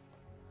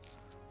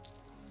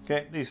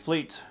 Okay, these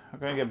fleets are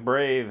going to get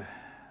brave.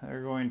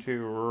 They're going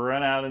to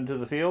run out into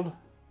the field.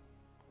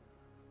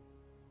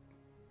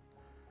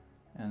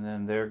 And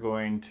then they're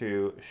going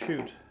to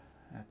shoot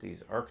at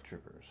these ARC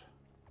troopers.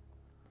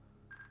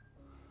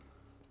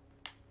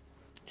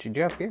 She do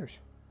have gears.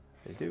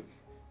 They do.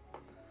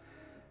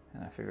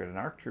 And I figured an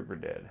ARC trooper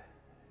dead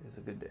is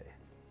a good day.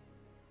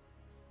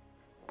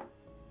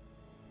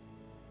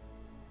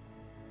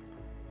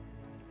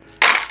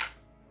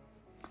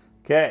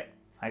 Okay,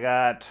 I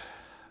got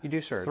You do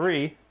surge.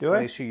 3. Do At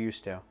I? least you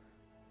used to.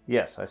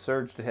 Yes, I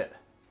surged to hit.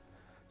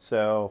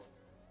 So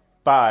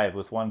 5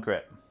 with 1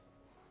 crit.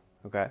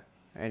 Okay.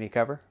 Any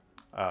cover?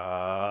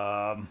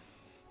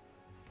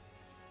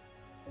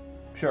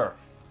 Sure.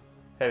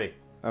 Heavy.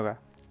 Okay.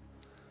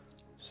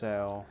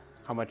 So,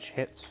 how much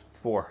hits?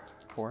 4.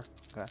 4?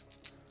 Okay.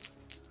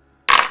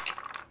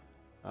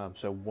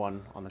 So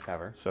 1 on the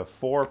cover. So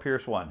 4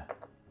 pierce 1.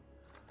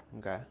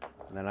 Okay.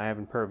 And then I have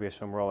impervious,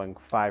 so I'm rolling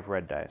 5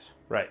 red dice.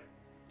 Right.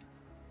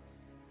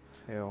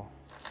 So,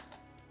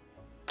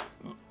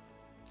 there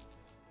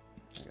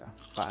you go.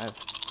 5.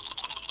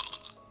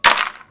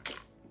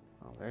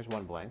 Oh, there's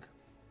 1 blank.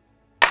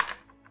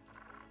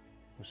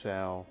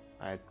 So,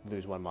 I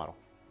lose 1 model.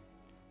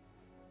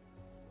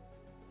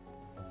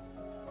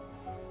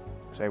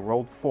 So I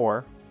rolled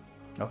 4.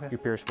 Okay. You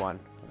pierce 1.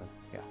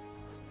 Yeah.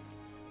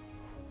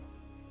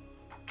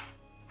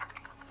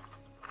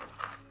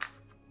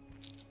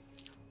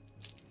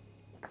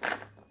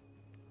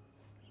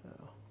 So.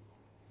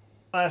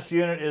 Last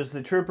unit is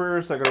the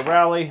troopers. They're going to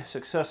rally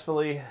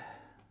successfully.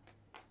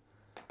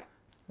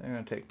 They're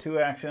going to take 2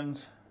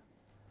 actions.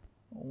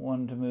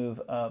 1 to move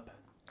up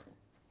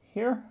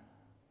here.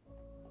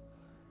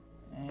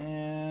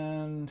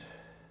 And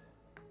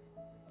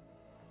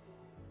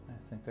I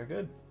think they're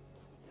good.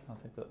 I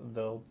think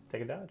they'll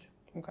take a dodge.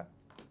 Okay.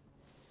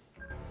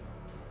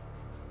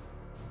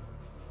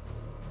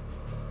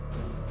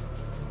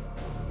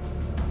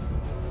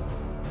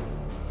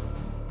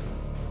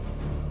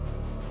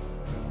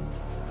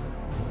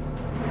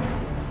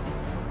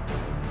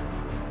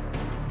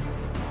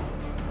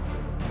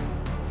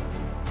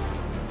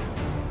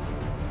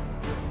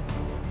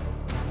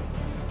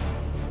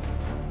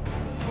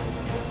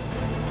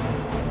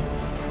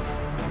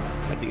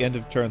 the end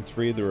of turn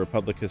 3, the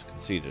Republic has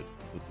conceded.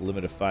 With the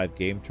limit of 5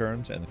 game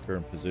turns and the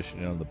current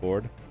positioning on the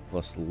board,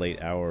 plus the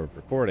late hour of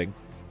recording,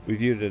 we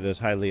viewed it as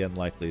highly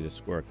unlikely to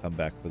score a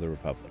comeback for the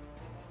Republic.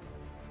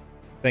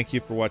 Thank you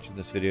for watching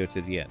this video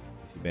to the end.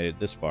 If you made it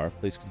this far,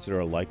 please consider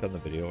a like on the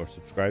video or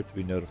subscribe to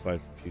be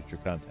notified for future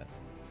content.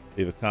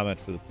 Leave a comment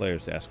for the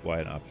players to ask why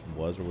an option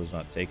was or was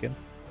not taken,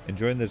 and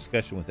join the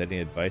discussion with any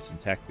advice and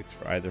tactics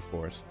for either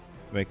force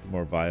to make them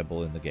more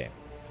viable in the game.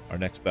 Our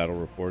next battle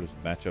report is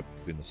a matchup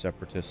between the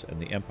Separatists and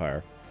the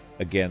Empire,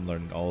 again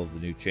learning all of the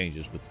new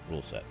changes with the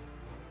rule set.